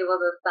she was able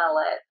to sell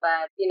it.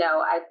 But,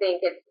 I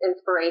think it's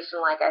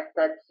inspirational, like I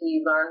said, to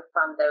learn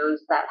from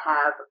those that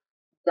have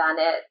done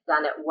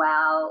it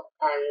well,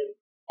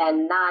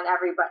 and not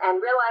everybody,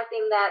 and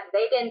realizing that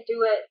they didn't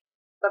do it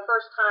the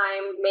first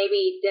time,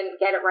 maybe didn't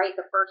get it right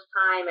the first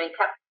time, and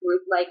kept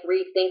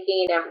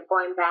rethinking and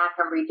going back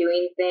and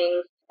redoing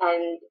things.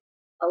 And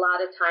a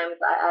lot of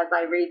times, as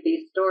I read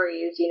these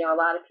stories, a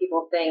lot of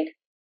people think,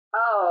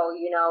 oh,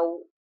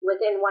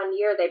 within 1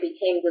 year they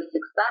became the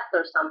success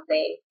or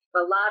something.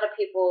 But a lot of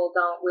people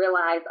don't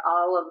realize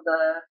all of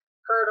the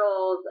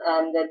hurdles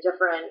and the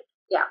different,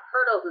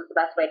 hurdles is the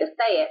best way to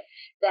say it,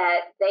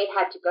 that they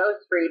had to go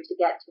through to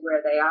get to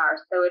where they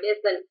are. So it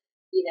isn't,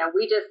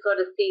 we just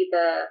sort of see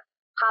the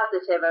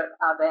positive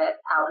of it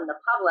out in the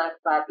public,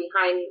 but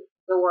behind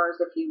doors,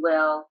 if you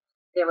will,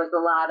 there was a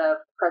lot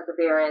of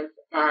perseverance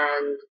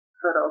and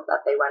hurdles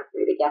that they went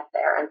through to get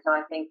there. And so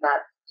I think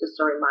that's just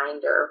a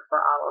reminder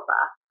for all of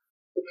us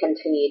to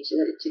continue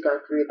to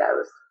go through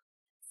those.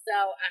 So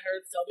I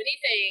heard so many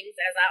things,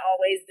 as I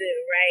always do,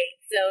 right?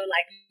 So,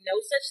 like, no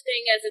such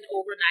thing as an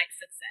overnight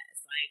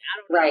success. Like, I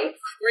don't know,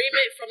 scream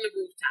it from the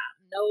rooftop.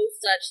 No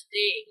such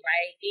thing,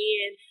 right?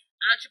 And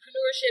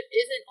entrepreneurship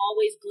isn't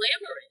always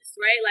glamorous,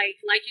 right?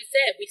 Like you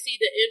said, we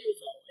see the end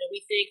result and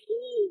we think,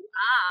 ooh,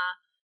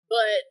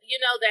 but,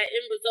 that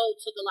end result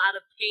took a lot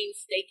of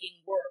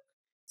painstaking work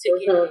to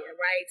get there,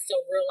 right?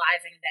 So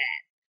realizing that.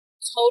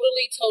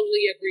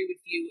 Totally agree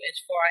with you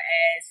as far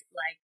as,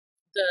 like,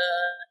 the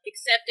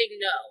accepting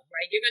no,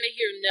 right? You're going to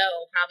hear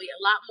no probably a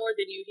lot more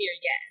than you hear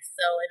yes.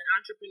 So in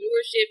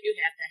entrepreneurship, you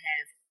have to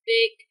have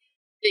thick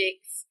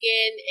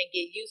skin and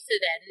get used to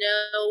that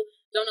no.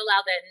 Don't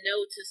allow that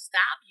no to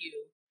stop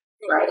you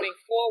from moving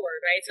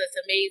forward, right? So it's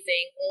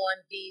amazing.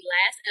 On the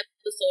last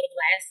episode of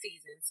last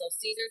season, so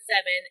season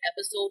 7,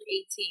 episode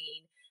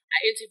 18,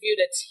 I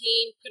interviewed a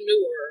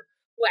teenpreneur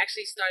who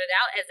actually started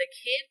out as a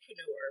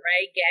kidpreneur,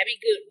 right? Gabby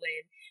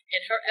Goodwin.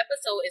 And her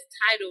episode is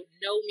titled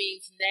No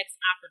Means Next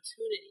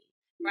Opportunity,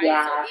 right?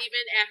 Yeah. So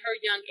even at her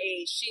young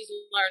age, she's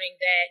learning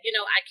that,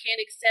 I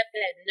can't accept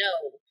that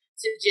no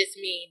to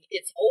just mean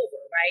it's over,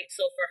 right?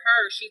 So for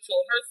her, she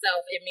told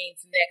herself it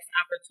means next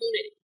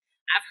opportunity.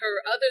 I've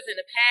heard others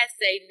in the past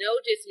say no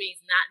just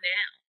means not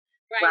now,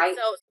 right?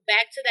 So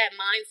back to that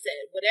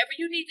mindset. Whatever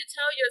you need to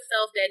tell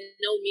yourself that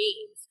no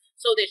means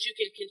so that you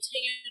can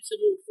continue to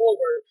move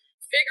forward,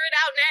 figure it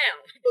out now,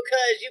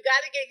 because you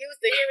got to get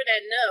used to hearing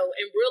that no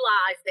and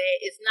realize that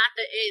it's not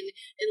the end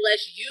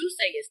unless you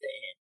say it's the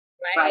end,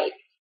 right?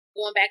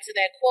 Going back to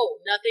that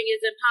quote, nothing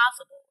is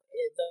impossible.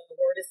 The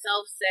word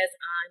itself says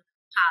I'm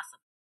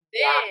possible.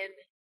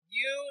 Then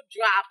you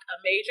dropped a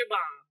major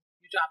bomb.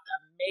 You dropped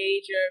a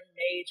major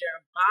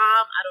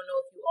bomb. I don't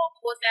know if you all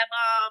caught that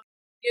bomb,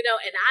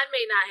 and I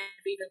may not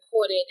have even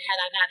caught it had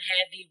I not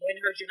had the Win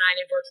Hers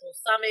United Virtual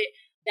Summit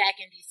back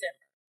in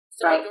December.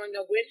 So during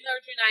the Win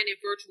Hers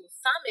United Virtual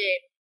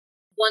Summit,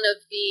 one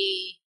of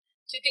the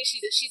two things,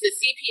 she's a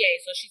CPA,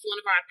 so she's one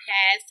of our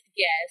past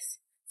guests,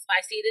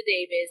 Spicita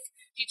Davis.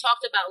 She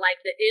talked about, like,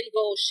 the end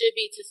goal should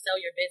be to sell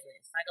your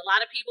business. Like, a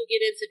lot of people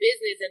get into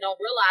business and don't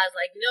realize,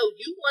 like, no,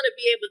 you want to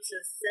be able to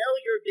sell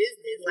your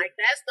business. Like,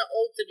 that's the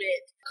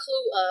ultimate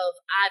clue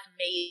of I've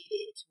made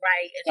it,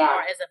 right? As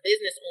far as a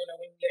business owner,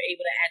 when you're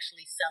able to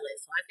actually sell it.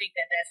 So I think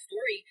that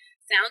story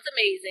sounds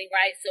amazing,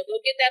 right? So go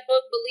get that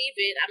book, Believe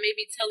It. I may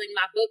be telling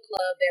my book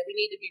club that we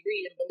need to be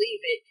reading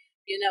Believe It,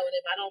 and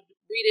if I don't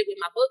read it with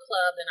my book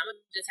club, then I'm going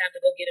to just have to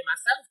go get it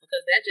myself,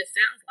 because that just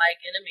sounds like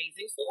an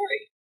amazing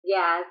story.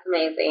 Yeah, it's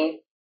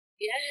amazing.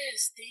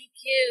 Yes, thank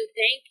you.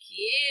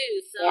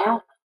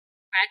 So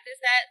practice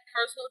that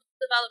personal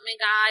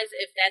development, guys,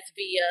 if that's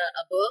via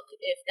a book,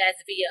 if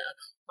that's via a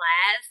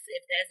class,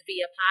 if that's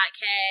via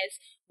podcast,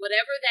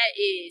 whatever that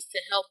is to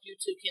help you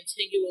to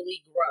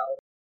continually grow.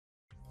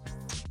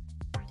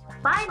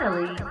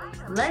 Finally,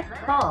 let's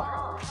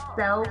talk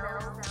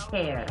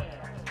self-care.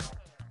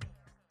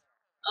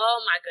 Oh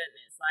my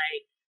goodness.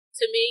 Like,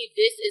 to me,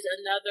 this is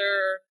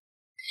another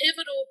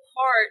pivotal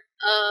part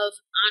of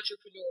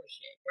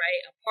entrepreneurship,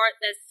 right? A part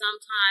that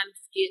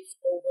sometimes gets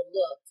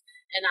overlooked.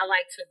 And I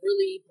like to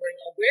really bring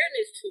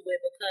awareness to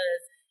it,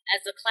 because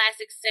as the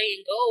classic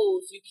saying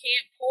goes, you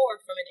can't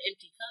pour from an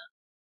empty cup,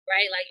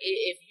 right? Like,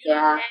 if you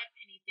don't have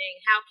anything,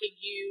 how can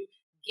you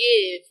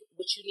give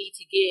what you need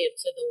to give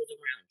to those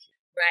around you,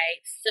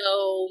 right?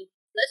 So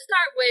let's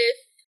start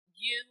with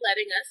you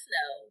letting us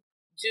know,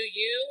 do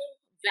you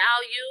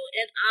value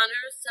and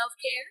honor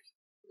self-care?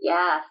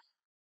 Yes.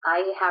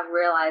 I have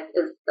realized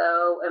is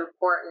so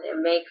important. It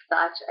makes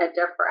such a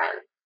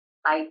difference.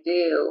 I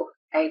do,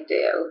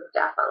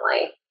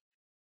 definitely.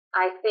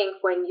 I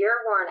think when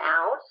you're worn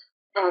out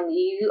and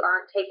you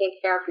aren't taking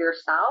care of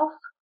yourself,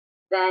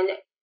 then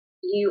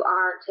you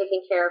aren't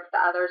taking care of the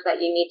others that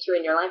you need to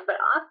in your life.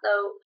 But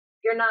also,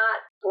 you're not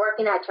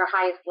working at your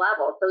highest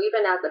level. So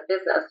even as a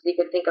business, you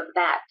could think of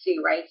that too,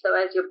 right? So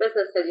as your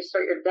business, as you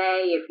start your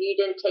day, if you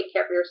didn't take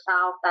care of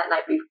yourself that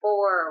night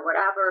before or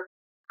whatever,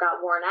 got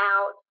worn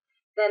out,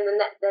 then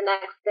the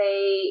next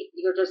day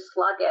you're just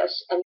sluggish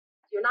and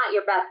you're not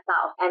your best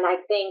self. And I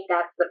think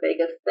that's the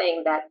biggest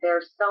thing, that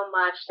there's so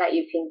much that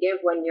you can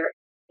give when you're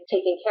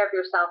taking care of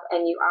yourself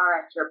and you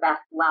are at your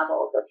best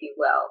levels, if you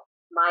will,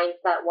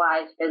 mindset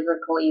wise,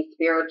 physically,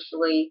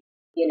 spiritually,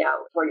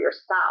 for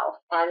yourself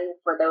and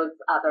for those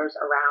others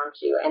around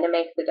you. And it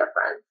makes a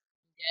difference.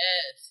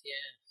 Yes,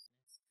 yes.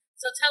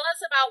 So tell us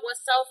about what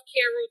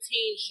self-care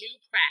routines you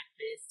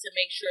practice to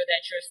make sure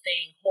that you're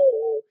staying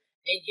whole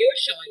and you're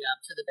showing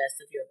up to the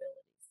best of your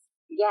abilities.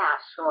 Yeah,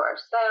 sure.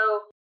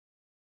 So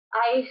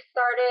I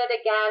started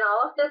again,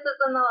 all of this is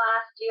in the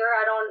last year.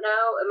 I don't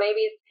know,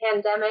 maybe it's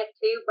pandemic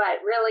too, but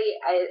really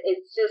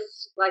it's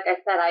just, like I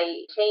said,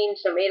 I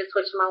changed and made a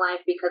switch in my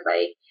life because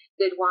I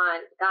did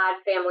want God,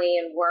 family,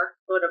 and work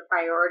sort of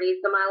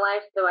priorities in my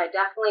life. So I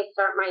definitely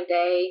start my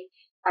day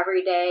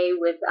every day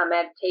with a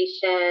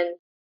meditation.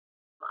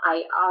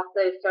 I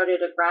also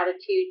started a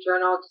gratitude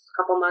journal just a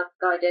couple months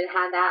ago. I didn't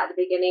have that at the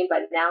beginning,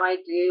 but now I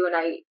do, and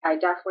I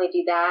definitely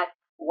do that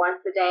once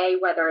a day,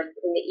 whether it's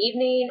in the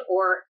evening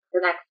or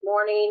the next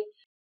morning.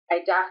 I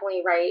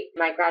definitely write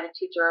my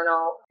gratitude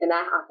journal, and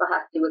that also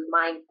has to do with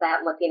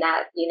mindset, looking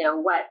at,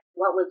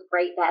 what was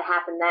great that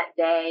happened that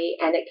day,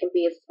 and it can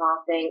be a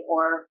small thing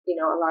or,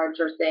 a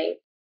larger thing.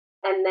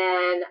 And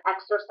then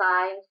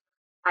exercise.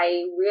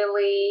 I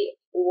really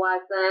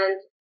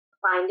wasn't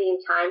finding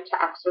time to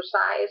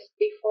exercise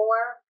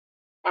before,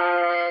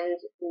 and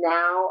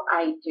now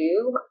I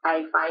do.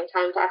 I find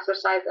time to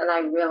exercise, and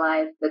I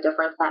realize the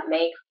difference that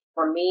makes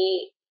for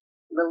me,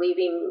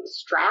 relieving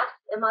stress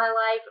in my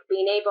life,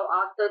 being able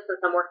also, since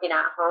I'm working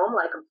at home,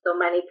 like so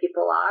many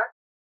people are,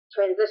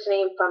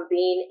 transitioning from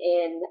being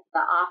in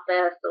the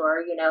office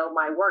or,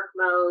 my work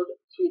mode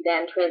to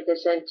then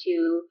transition to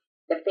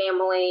the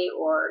family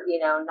or,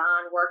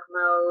 non-work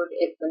mode.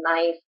 It's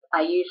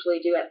I usually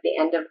do at the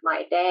end of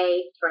my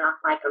day, turn off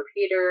my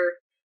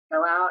computer, go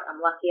out. I'm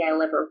lucky I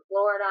live in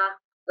Florida,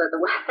 so the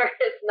weather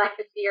is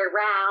nice year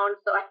round,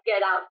 so I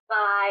get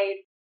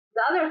outside.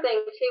 The other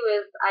thing too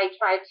is I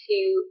try to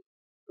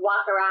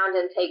walk around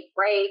and take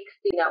breaks,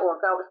 or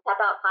go step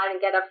outside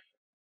and get a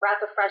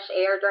breath of fresh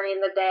air during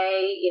the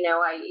day.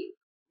 I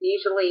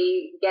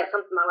usually get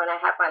something when I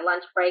have my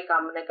lunch break.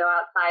 I'm going to go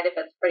outside if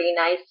it's pretty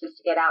nice, just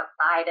to get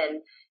outside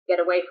and get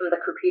away from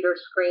the computer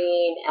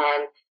screen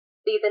and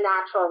see the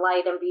natural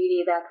light and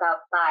beauty that's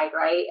outside,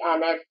 right?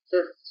 And it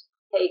just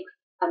takes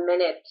a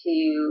minute to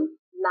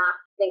not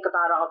think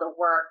about all the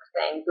work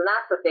things. And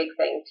that's a big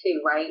thing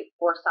too, right?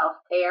 For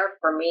self-care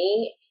for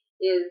me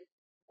is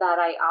that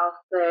I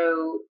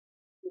also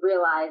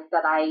realize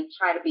that I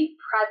try to be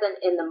present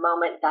in the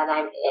moment that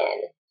I'm in.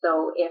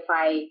 So if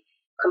I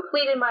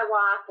completed my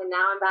walk and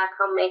now I'm back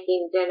home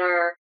making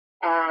dinner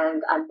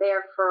and I'm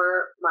there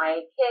for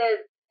my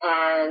kids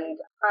and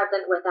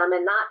present with them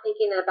and not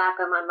thinking in the back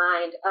of my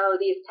mind, oh,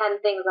 these 10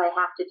 things I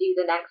have to do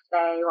the next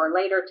day or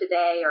later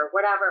today or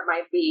whatever it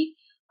might be.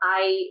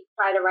 I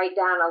try to write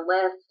down a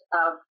list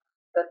of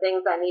the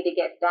things I need to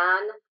get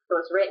done. So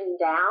it's written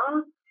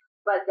down,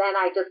 but then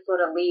I just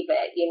sort of leave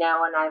it, and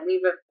I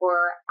leave it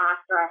for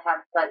after I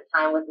have spent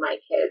time with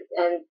my kids.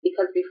 And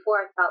because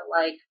before I felt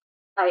like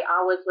I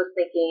always was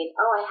thinking,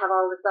 oh, I have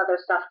all this other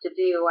stuff to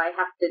do. I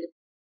have to,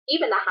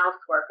 even the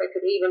housework, it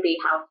could even be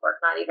housework,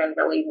 not even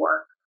really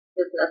work,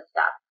 business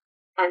stuff.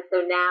 And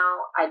so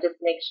now I just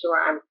make sure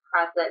I'm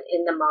present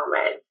in the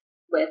moment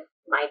with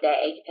my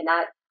day. And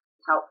that's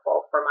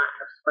helpful for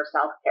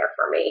self-care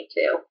for me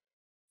too.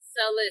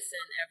 So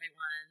listen,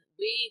 everyone,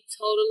 we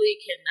totally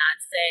cannot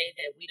say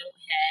that we don't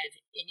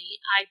have any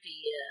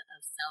idea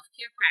of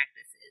self-care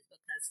practices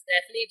because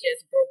Stephanie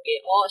just broke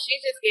it all. She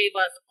just gave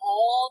us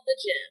all the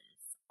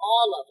gems,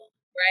 all of them,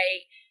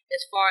 right?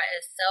 As far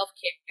as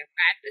self-care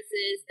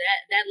practices,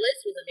 that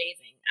list was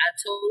amazing. I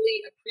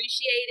totally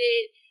appreciate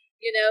it.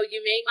 You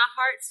made my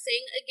heart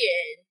sing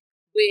again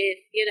with,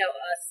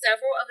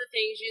 several of the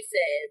things you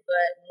said,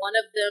 but one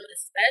of them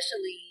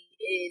especially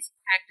is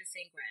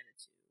practicing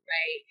gratitude,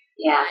 right?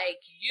 Yeah.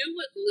 Like, you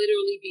would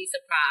literally be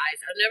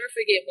surprised. I'll never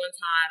forget one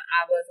time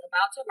I was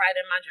about to write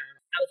in my journal.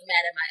 I was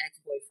mad at my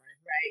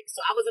ex-boyfriend, right? So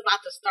I was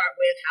about to start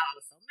with how I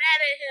was so mad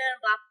at him,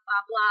 blah,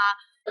 blah, blah.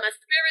 My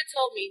spirit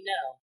told me,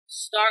 no,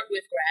 start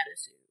with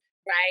gratitude,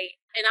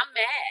 right? And I'm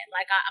mad.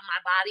 Like, my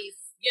body's,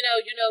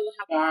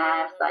 how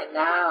yes, I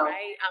know.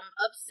 Right? I'm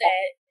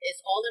upset.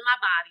 It's all in my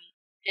body.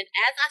 And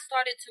as I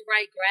started to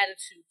write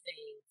gratitude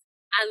things,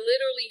 I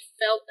literally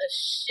felt a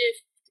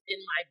shift in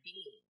my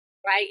being,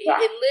 right?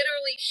 Yeah. It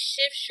literally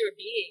shifts your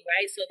being,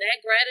 right? So that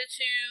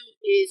gratitude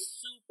is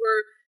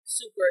super,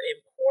 super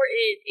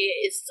important.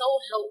 It is so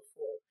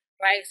helpful,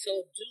 right?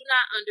 So do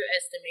not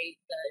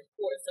underestimate the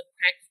importance of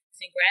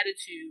practicing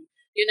gratitude.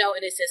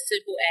 And it's as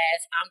simple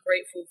as, I'm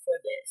grateful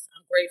for this.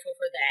 I'm grateful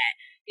for that.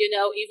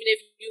 Even if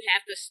you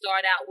have to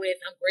start out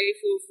with, I'm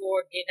grateful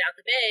for getting out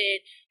of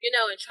bed,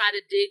 and try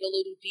to dig a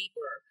little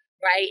deeper,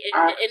 right?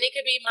 And it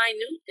could be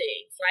minute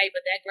things, right?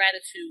 But that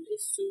gratitude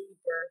is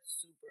super,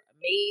 super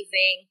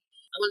amazing.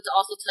 I wanted to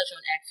also touch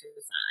on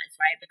exercise,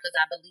 right? Because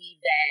I believe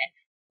that,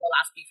 well,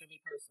 I'll speak for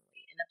me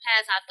personally. In the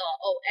past, I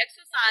thought, oh,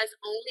 exercise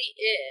only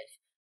if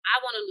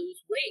I want to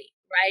lose weight,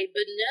 right?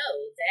 But no,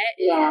 that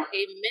is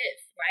a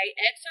myth, right?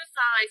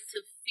 Exercise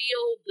to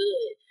feel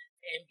good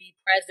and be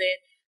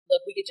present.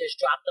 Look, we could just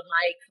drop the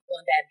mic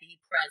on that be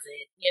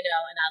present,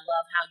 and I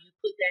love how you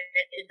put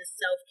that in the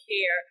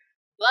self-care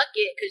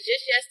bucket, because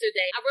just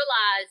yesterday I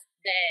realized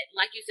that,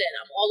 like you said,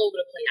 I'm all over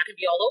the place. I can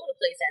be all over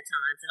the place at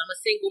times, and I'm a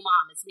single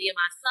mom. It's me and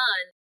my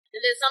son, and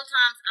then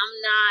sometimes I'm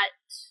not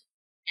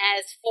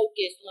as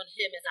focused on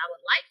him as I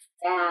would like to.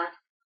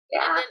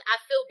 Yeah. And then I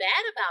feel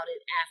bad about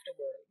it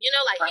afterward.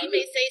 Like he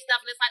may say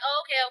stuff and it's like,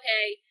 oh,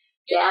 okay.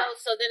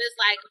 So then it's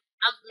like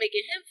I'm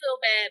making him feel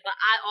bad, but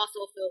I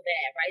also feel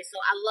bad, right?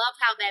 So I love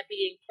how that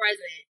being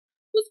present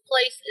was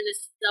placed in the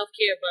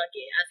self-care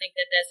bucket. I think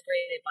that that's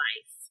great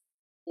advice.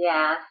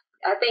 Yeah,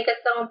 I think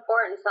it's so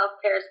important.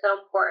 Self-care is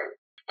so important.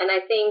 And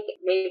I think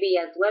maybe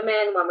as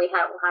women, when we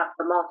have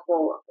the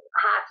multiple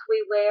hats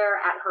we wear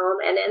at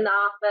home and in the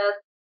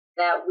office,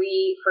 that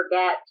we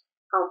forget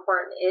how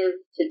important it is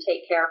to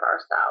take care of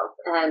ourselves.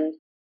 And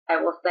I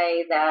will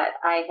say that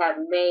I have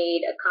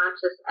made a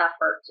conscious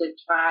effort to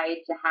try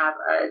to have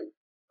a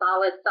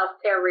solid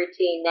self-care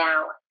routine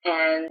now,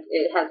 and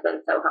it has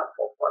been so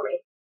helpful for me.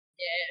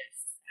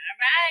 Yes. All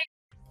right.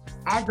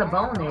 As a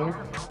bonus,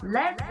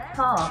 let's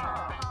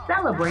talk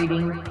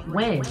celebrating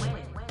wins.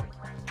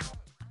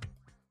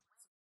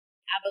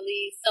 I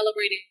believe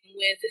celebrating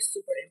wins is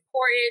super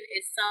important.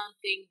 It's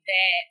something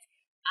that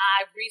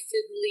I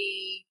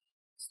recently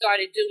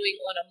started doing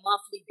on a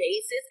monthly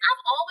basis.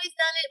 I've always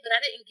done it, but I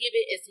didn't give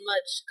it as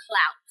much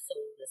clout, so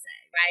to say,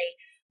 right?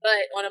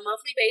 But on a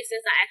monthly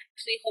basis, I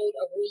actually hold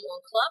a room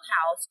on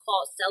Clubhouse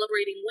called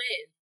Celebrating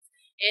Wins.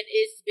 And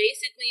it's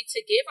basically to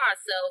give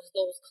ourselves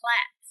those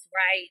claps,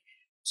 right?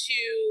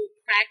 To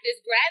practice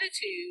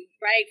gratitude,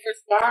 right? For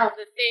some of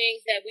the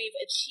things that we've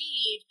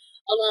achieved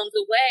along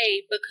the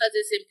way, because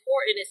it's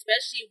important,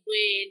 especially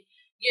when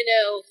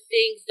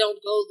things don't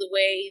go the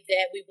way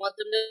that we want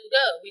them to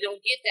go. We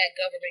don't get that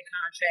government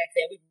contract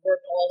that we've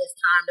worked all this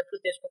time to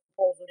put this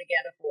proposal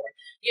together for.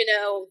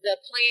 The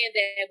plan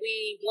that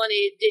we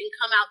wanted didn't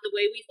come out the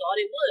way we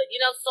thought it would.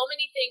 So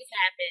many things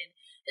happen,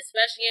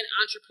 especially in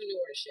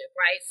entrepreneurship,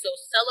 right? So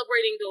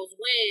celebrating those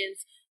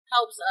wins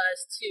helps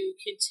us to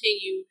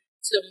continue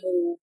to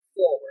move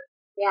forward.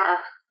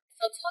 Yeah.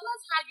 So tell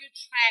us how you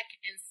track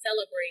and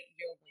celebrate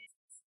your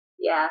wins.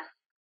 Yeah.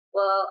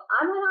 Well,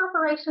 I'm an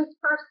operations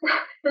person,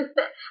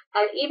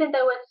 and even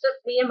though it's just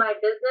me and my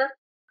business,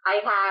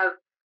 I have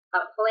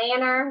a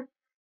planner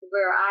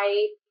where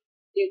I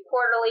do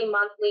quarterly,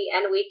 monthly,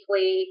 and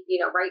weekly,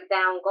 write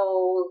down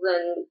goals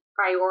and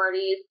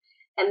priorities.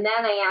 And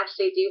then I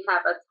actually do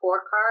have a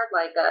scorecard,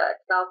 like a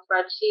Excel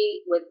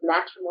spreadsheet with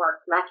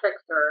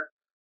metrics or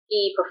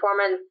key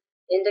performance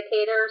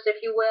indicators,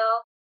 if you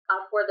will,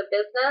 for the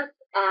business.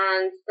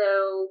 And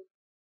so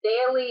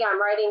daily, I'm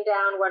writing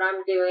down what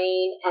I'm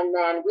doing, and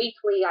then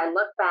weekly, I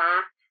look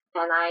back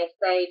and I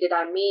say, did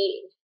I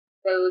meet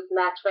those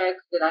metrics?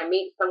 Did I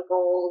meet some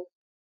goals?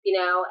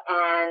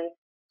 And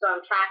so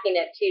I'm tracking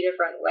it two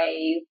different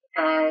ways,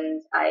 and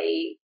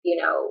I,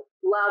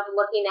 love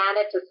looking at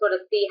it to sort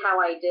of see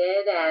how I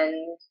did.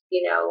 And,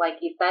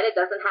 like you said, it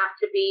doesn't have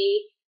to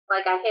be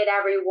like I hit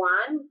every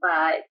one,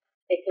 but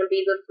it can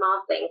be the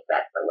small things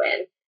that's a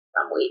win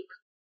some weeks.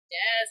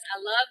 Yes,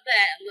 I love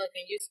that. Look,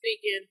 and you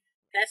speaking.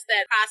 That's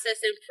that process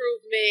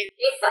improvement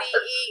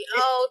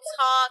CEO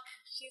talk.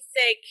 She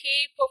said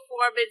key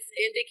performance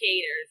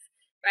indicators,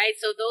 right?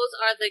 So those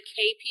are the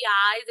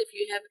KPIs. If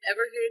you have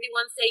ever heard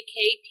anyone say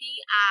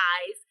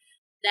KPIs,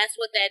 that's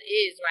what that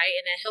is, right?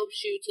 And that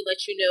helps you to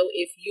let you know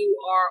if you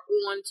are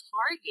on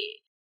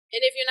target.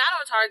 And if you're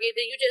not on target,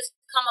 then you just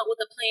come up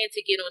with a plan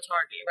to get on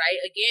target, right?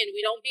 Again,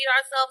 we don't beat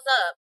ourselves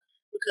up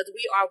because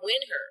we are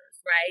winners,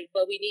 right?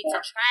 But we need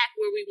to track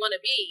where we want to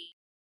be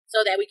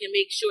so that we can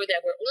make sure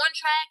that we're on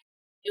track,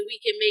 and we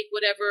can make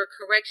whatever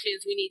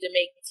corrections we need to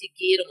make to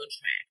get on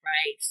track,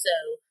 right?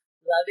 So,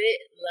 love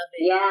it, love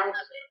it, love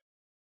it.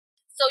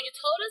 So, you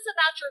told us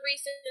about your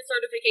recent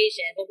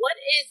certification, but what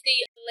is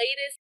the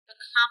latest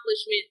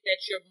accomplishment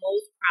that you're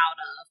most proud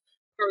of,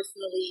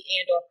 personally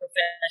and or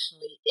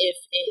professionally,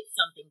 if it's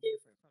something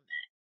different from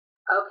that?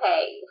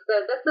 Okay,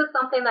 so this is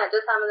something that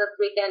just happened this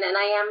weekend, and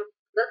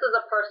this is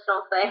a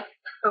personal thing,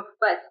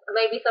 but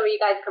maybe some of you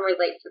guys can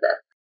relate to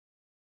this.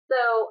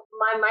 So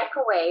my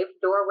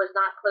microwave door was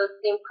not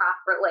closing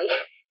properly,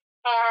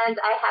 and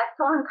I had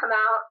someone come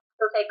out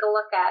to take a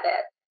look at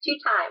it 2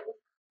 times,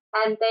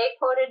 and they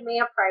quoted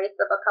me a price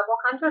of a couple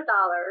 $100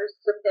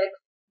 to fix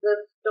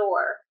this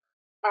door,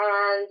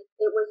 and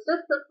it was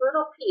just this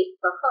little piece,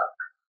 the hook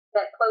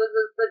that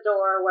closes the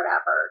door,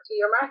 whatever, to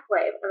your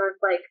microwave. And I was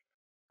like,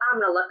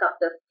 I'm going to look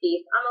up this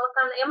piece. I'm going to look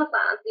on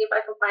Amazon, see if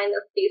I can find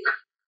this piece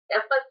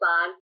on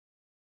Amazon,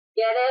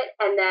 get it,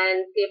 and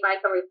then see if I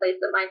can replace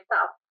it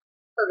myself.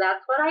 So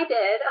that's what I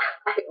did.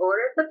 I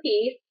ordered the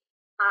piece.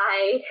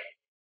 I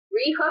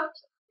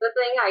rehooked the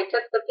thing. I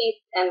took the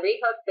piece and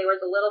rehooked. There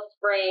was a little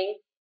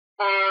spring,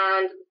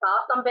 and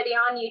saw somebody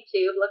on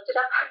YouTube, looked it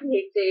up on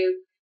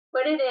YouTube,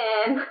 put it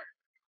in,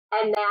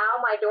 and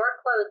now my door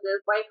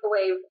closes.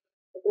 Microwave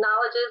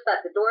acknowledges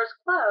that the door is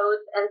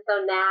closed, and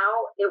so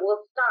now it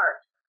will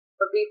start.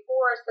 But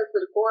before, since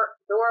the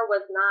door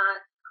was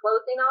not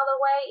closing all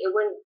the way, it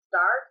wouldn't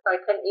start, so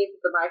I couldn't use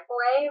the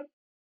microwave.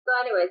 So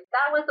anyways,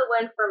 that was a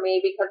win for me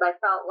because I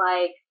felt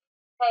like,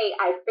 hey,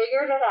 I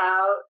figured it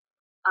out.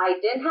 I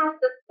didn't have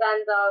to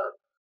spend the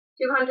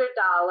 $200.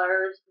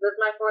 This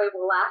microwave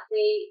will last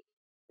me.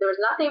 There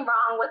was nothing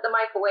wrong with the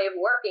microwave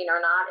working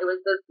or not. It was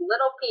this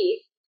little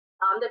piece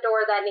on the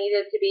door that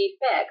needed to be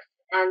fixed.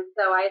 And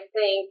so I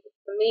think,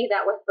 to me,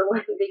 that was the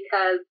win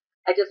because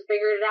I just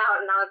figured it out,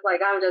 and I was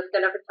like, I'm just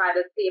going to try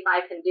to see if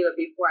I can do it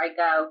before I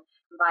go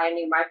buy a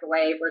new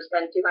microwave or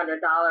spend $200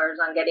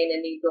 on getting a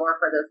new door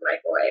for this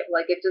microwave.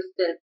 Like, it just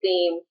didn't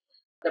seem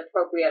the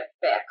appropriate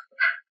fix.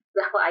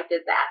 So I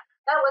did that.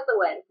 That was a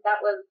win. I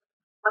was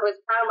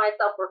proud of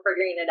myself for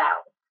figuring it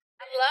out.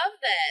 I love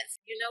that.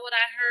 You know what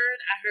I heard?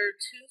 I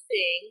heard two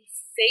things: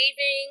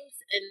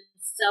 savings and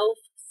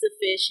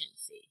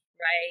self-sufficiency,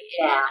 right?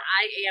 Yeah. And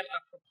I am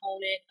a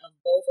proponent of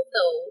both of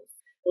those.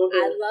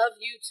 Mm-hmm. I love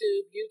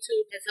YouTube.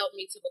 YouTube has helped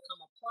me to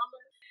become a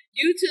plumber.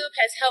 YouTube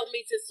has helped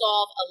me to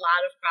solve a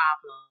lot of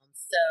problems.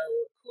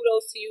 So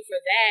kudos to you for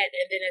that.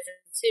 And then as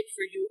a tip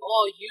for you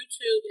all,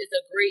 YouTube is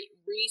a great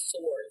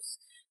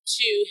resource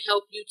to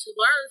help you to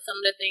learn some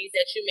of the things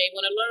that you may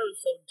want to learn.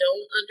 So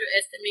don't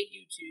underestimate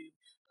YouTube.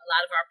 A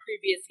lot of our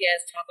previous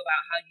guests talk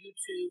about how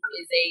YouTube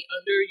is a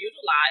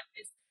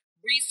underutilized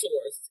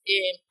resource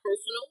in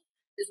personal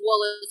as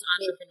well as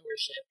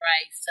entrepreneurship,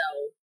 right?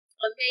 So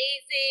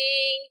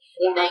amazing.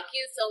 Yeah. Thank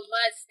you so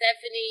much,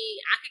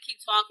 Stephanie. I could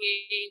keep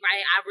talking,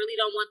 right? I really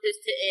don't want this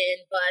to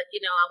end, but,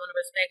 I want to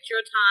respect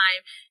your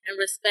time and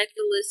respect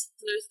the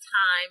listeners'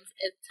 time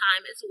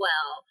as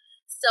well.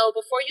 So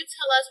before you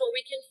tell us where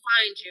we can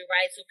find you,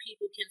 right, so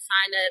people can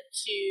sign up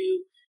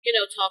to,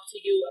 talk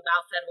to you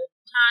about federal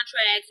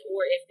contracts,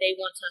 or if they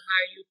want to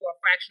hire you for a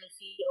fractional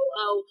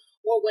COO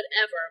or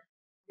whatever,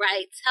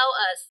 right, tell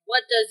us,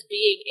 what does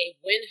being a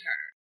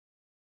WinHer?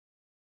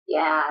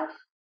 Yes.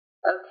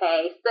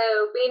 Okay,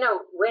 so being a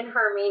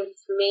WinHer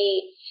means to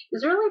me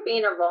is really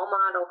being a role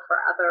model for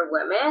other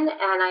women,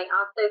 and I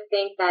also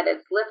think that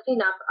it's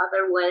lifting up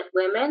other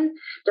women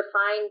to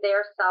find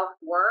their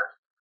self-worth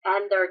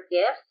and their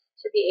gifts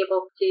to be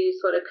able to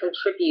sort of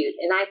contribute.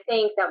 And I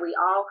think that we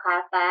all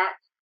have that,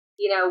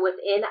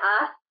 within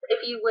us,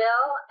 if you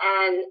will,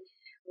 and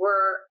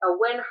we're a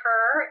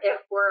WinHer if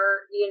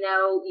we're,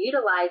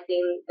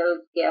 utilizing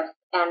those gifts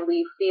and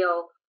we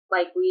feel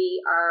like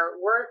we are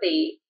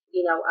worthy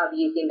of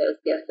using those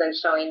gifts and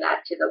showing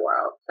that to the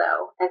world.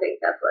 So I think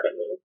that's what it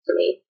means to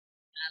me.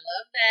 I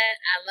love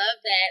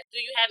that. Do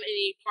you have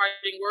any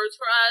parting words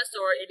for us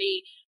or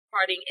any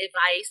parting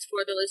advice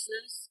for the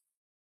listeners?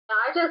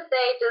 I just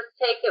say, just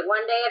take it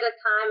one day at a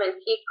time and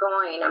keep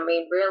going. I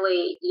mean,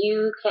 really,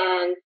 you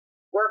can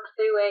work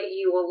through it.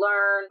 You will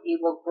learn,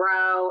 you will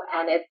grow,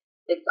 and it's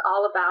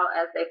all about,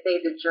 as they say,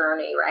 the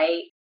journey,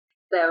 right?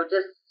 So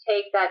just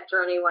take that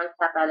journey one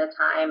step at a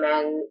time,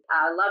 and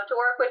I love to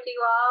work with you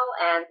all,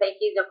 and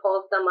thank you,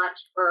 Nicole, so much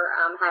for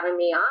having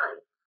me on.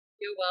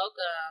 You're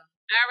welcome.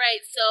 All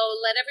right, so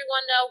let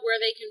everyone know where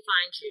they can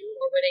find you,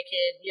 or where they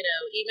can,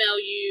 email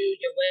you,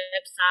 your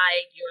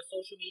website, your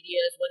social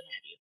medias, what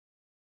have you.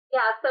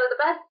 Yeah, so the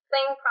best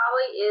thing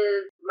probably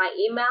is my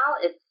email.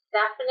 It's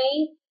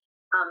Stephanie,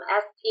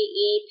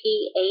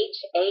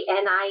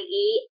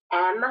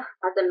 STEPHANIEM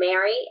as a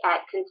Mary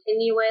at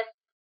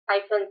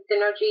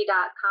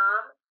continuous-synergy.com.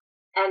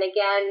 And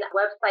again,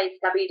 website's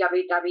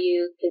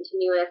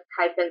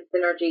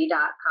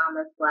www.continuous-synergy.com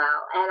as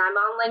well. And I'm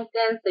on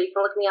LinkedIn, so you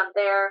can look me up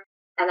there.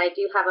 And I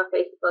do have a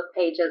Facebook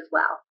page as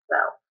well.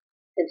 So,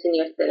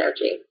 Continuous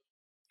Synergy.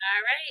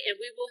 All right. And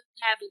we will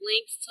have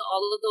links to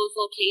all of those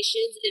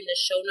locations in the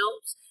show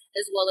notes,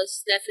 as well as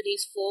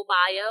Stephanie's full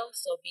bio.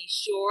 So be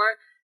sure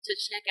to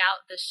check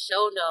out the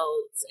show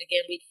notes.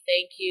 Again, we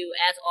thank you,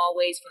 as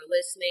always, for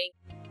listening.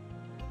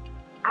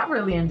 I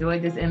really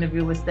enjoyed this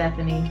interview with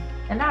Stephanie,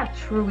 and I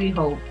truly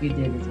hope you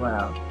did as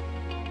well.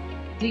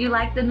 Do you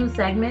like the new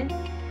segment?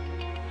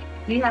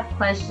 Do you have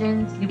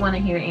questions you want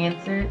to hear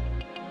answered?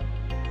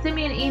 Send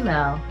me an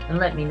email and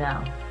let me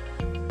know.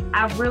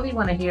 I really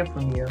want to hear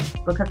from you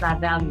because I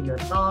value your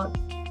thoughts,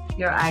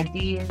 your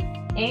ideas,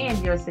 and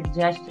your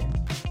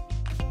suggestions.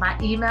 My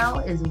email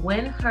is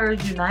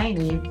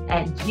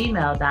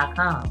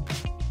winhersunited@gmail.com.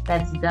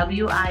 That's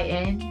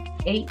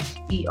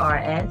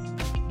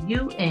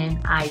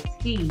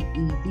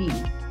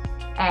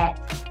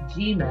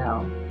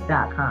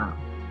WINHERSUNITED@gmail.com.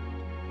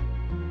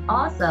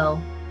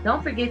 Also,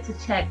 don't forget to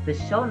check the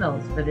show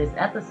notes for this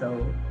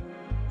episode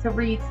to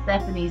read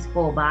Stephanie's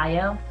full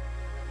bio,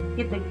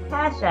 get the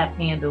Cash App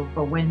handle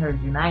for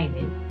WinHers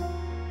United,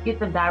 get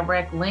the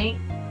direct link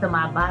to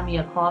my Buy Me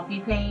a Coffee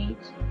page,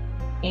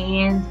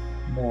 and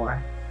more.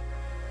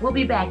 We'll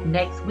be back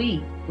next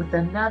week with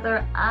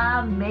another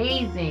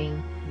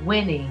amazing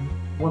winning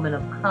woman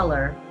of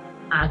color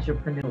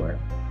entrepreneur.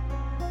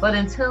 But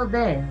until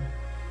then,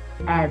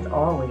 as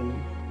always,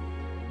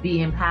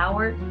 be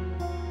empowered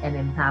and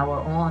empower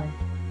on.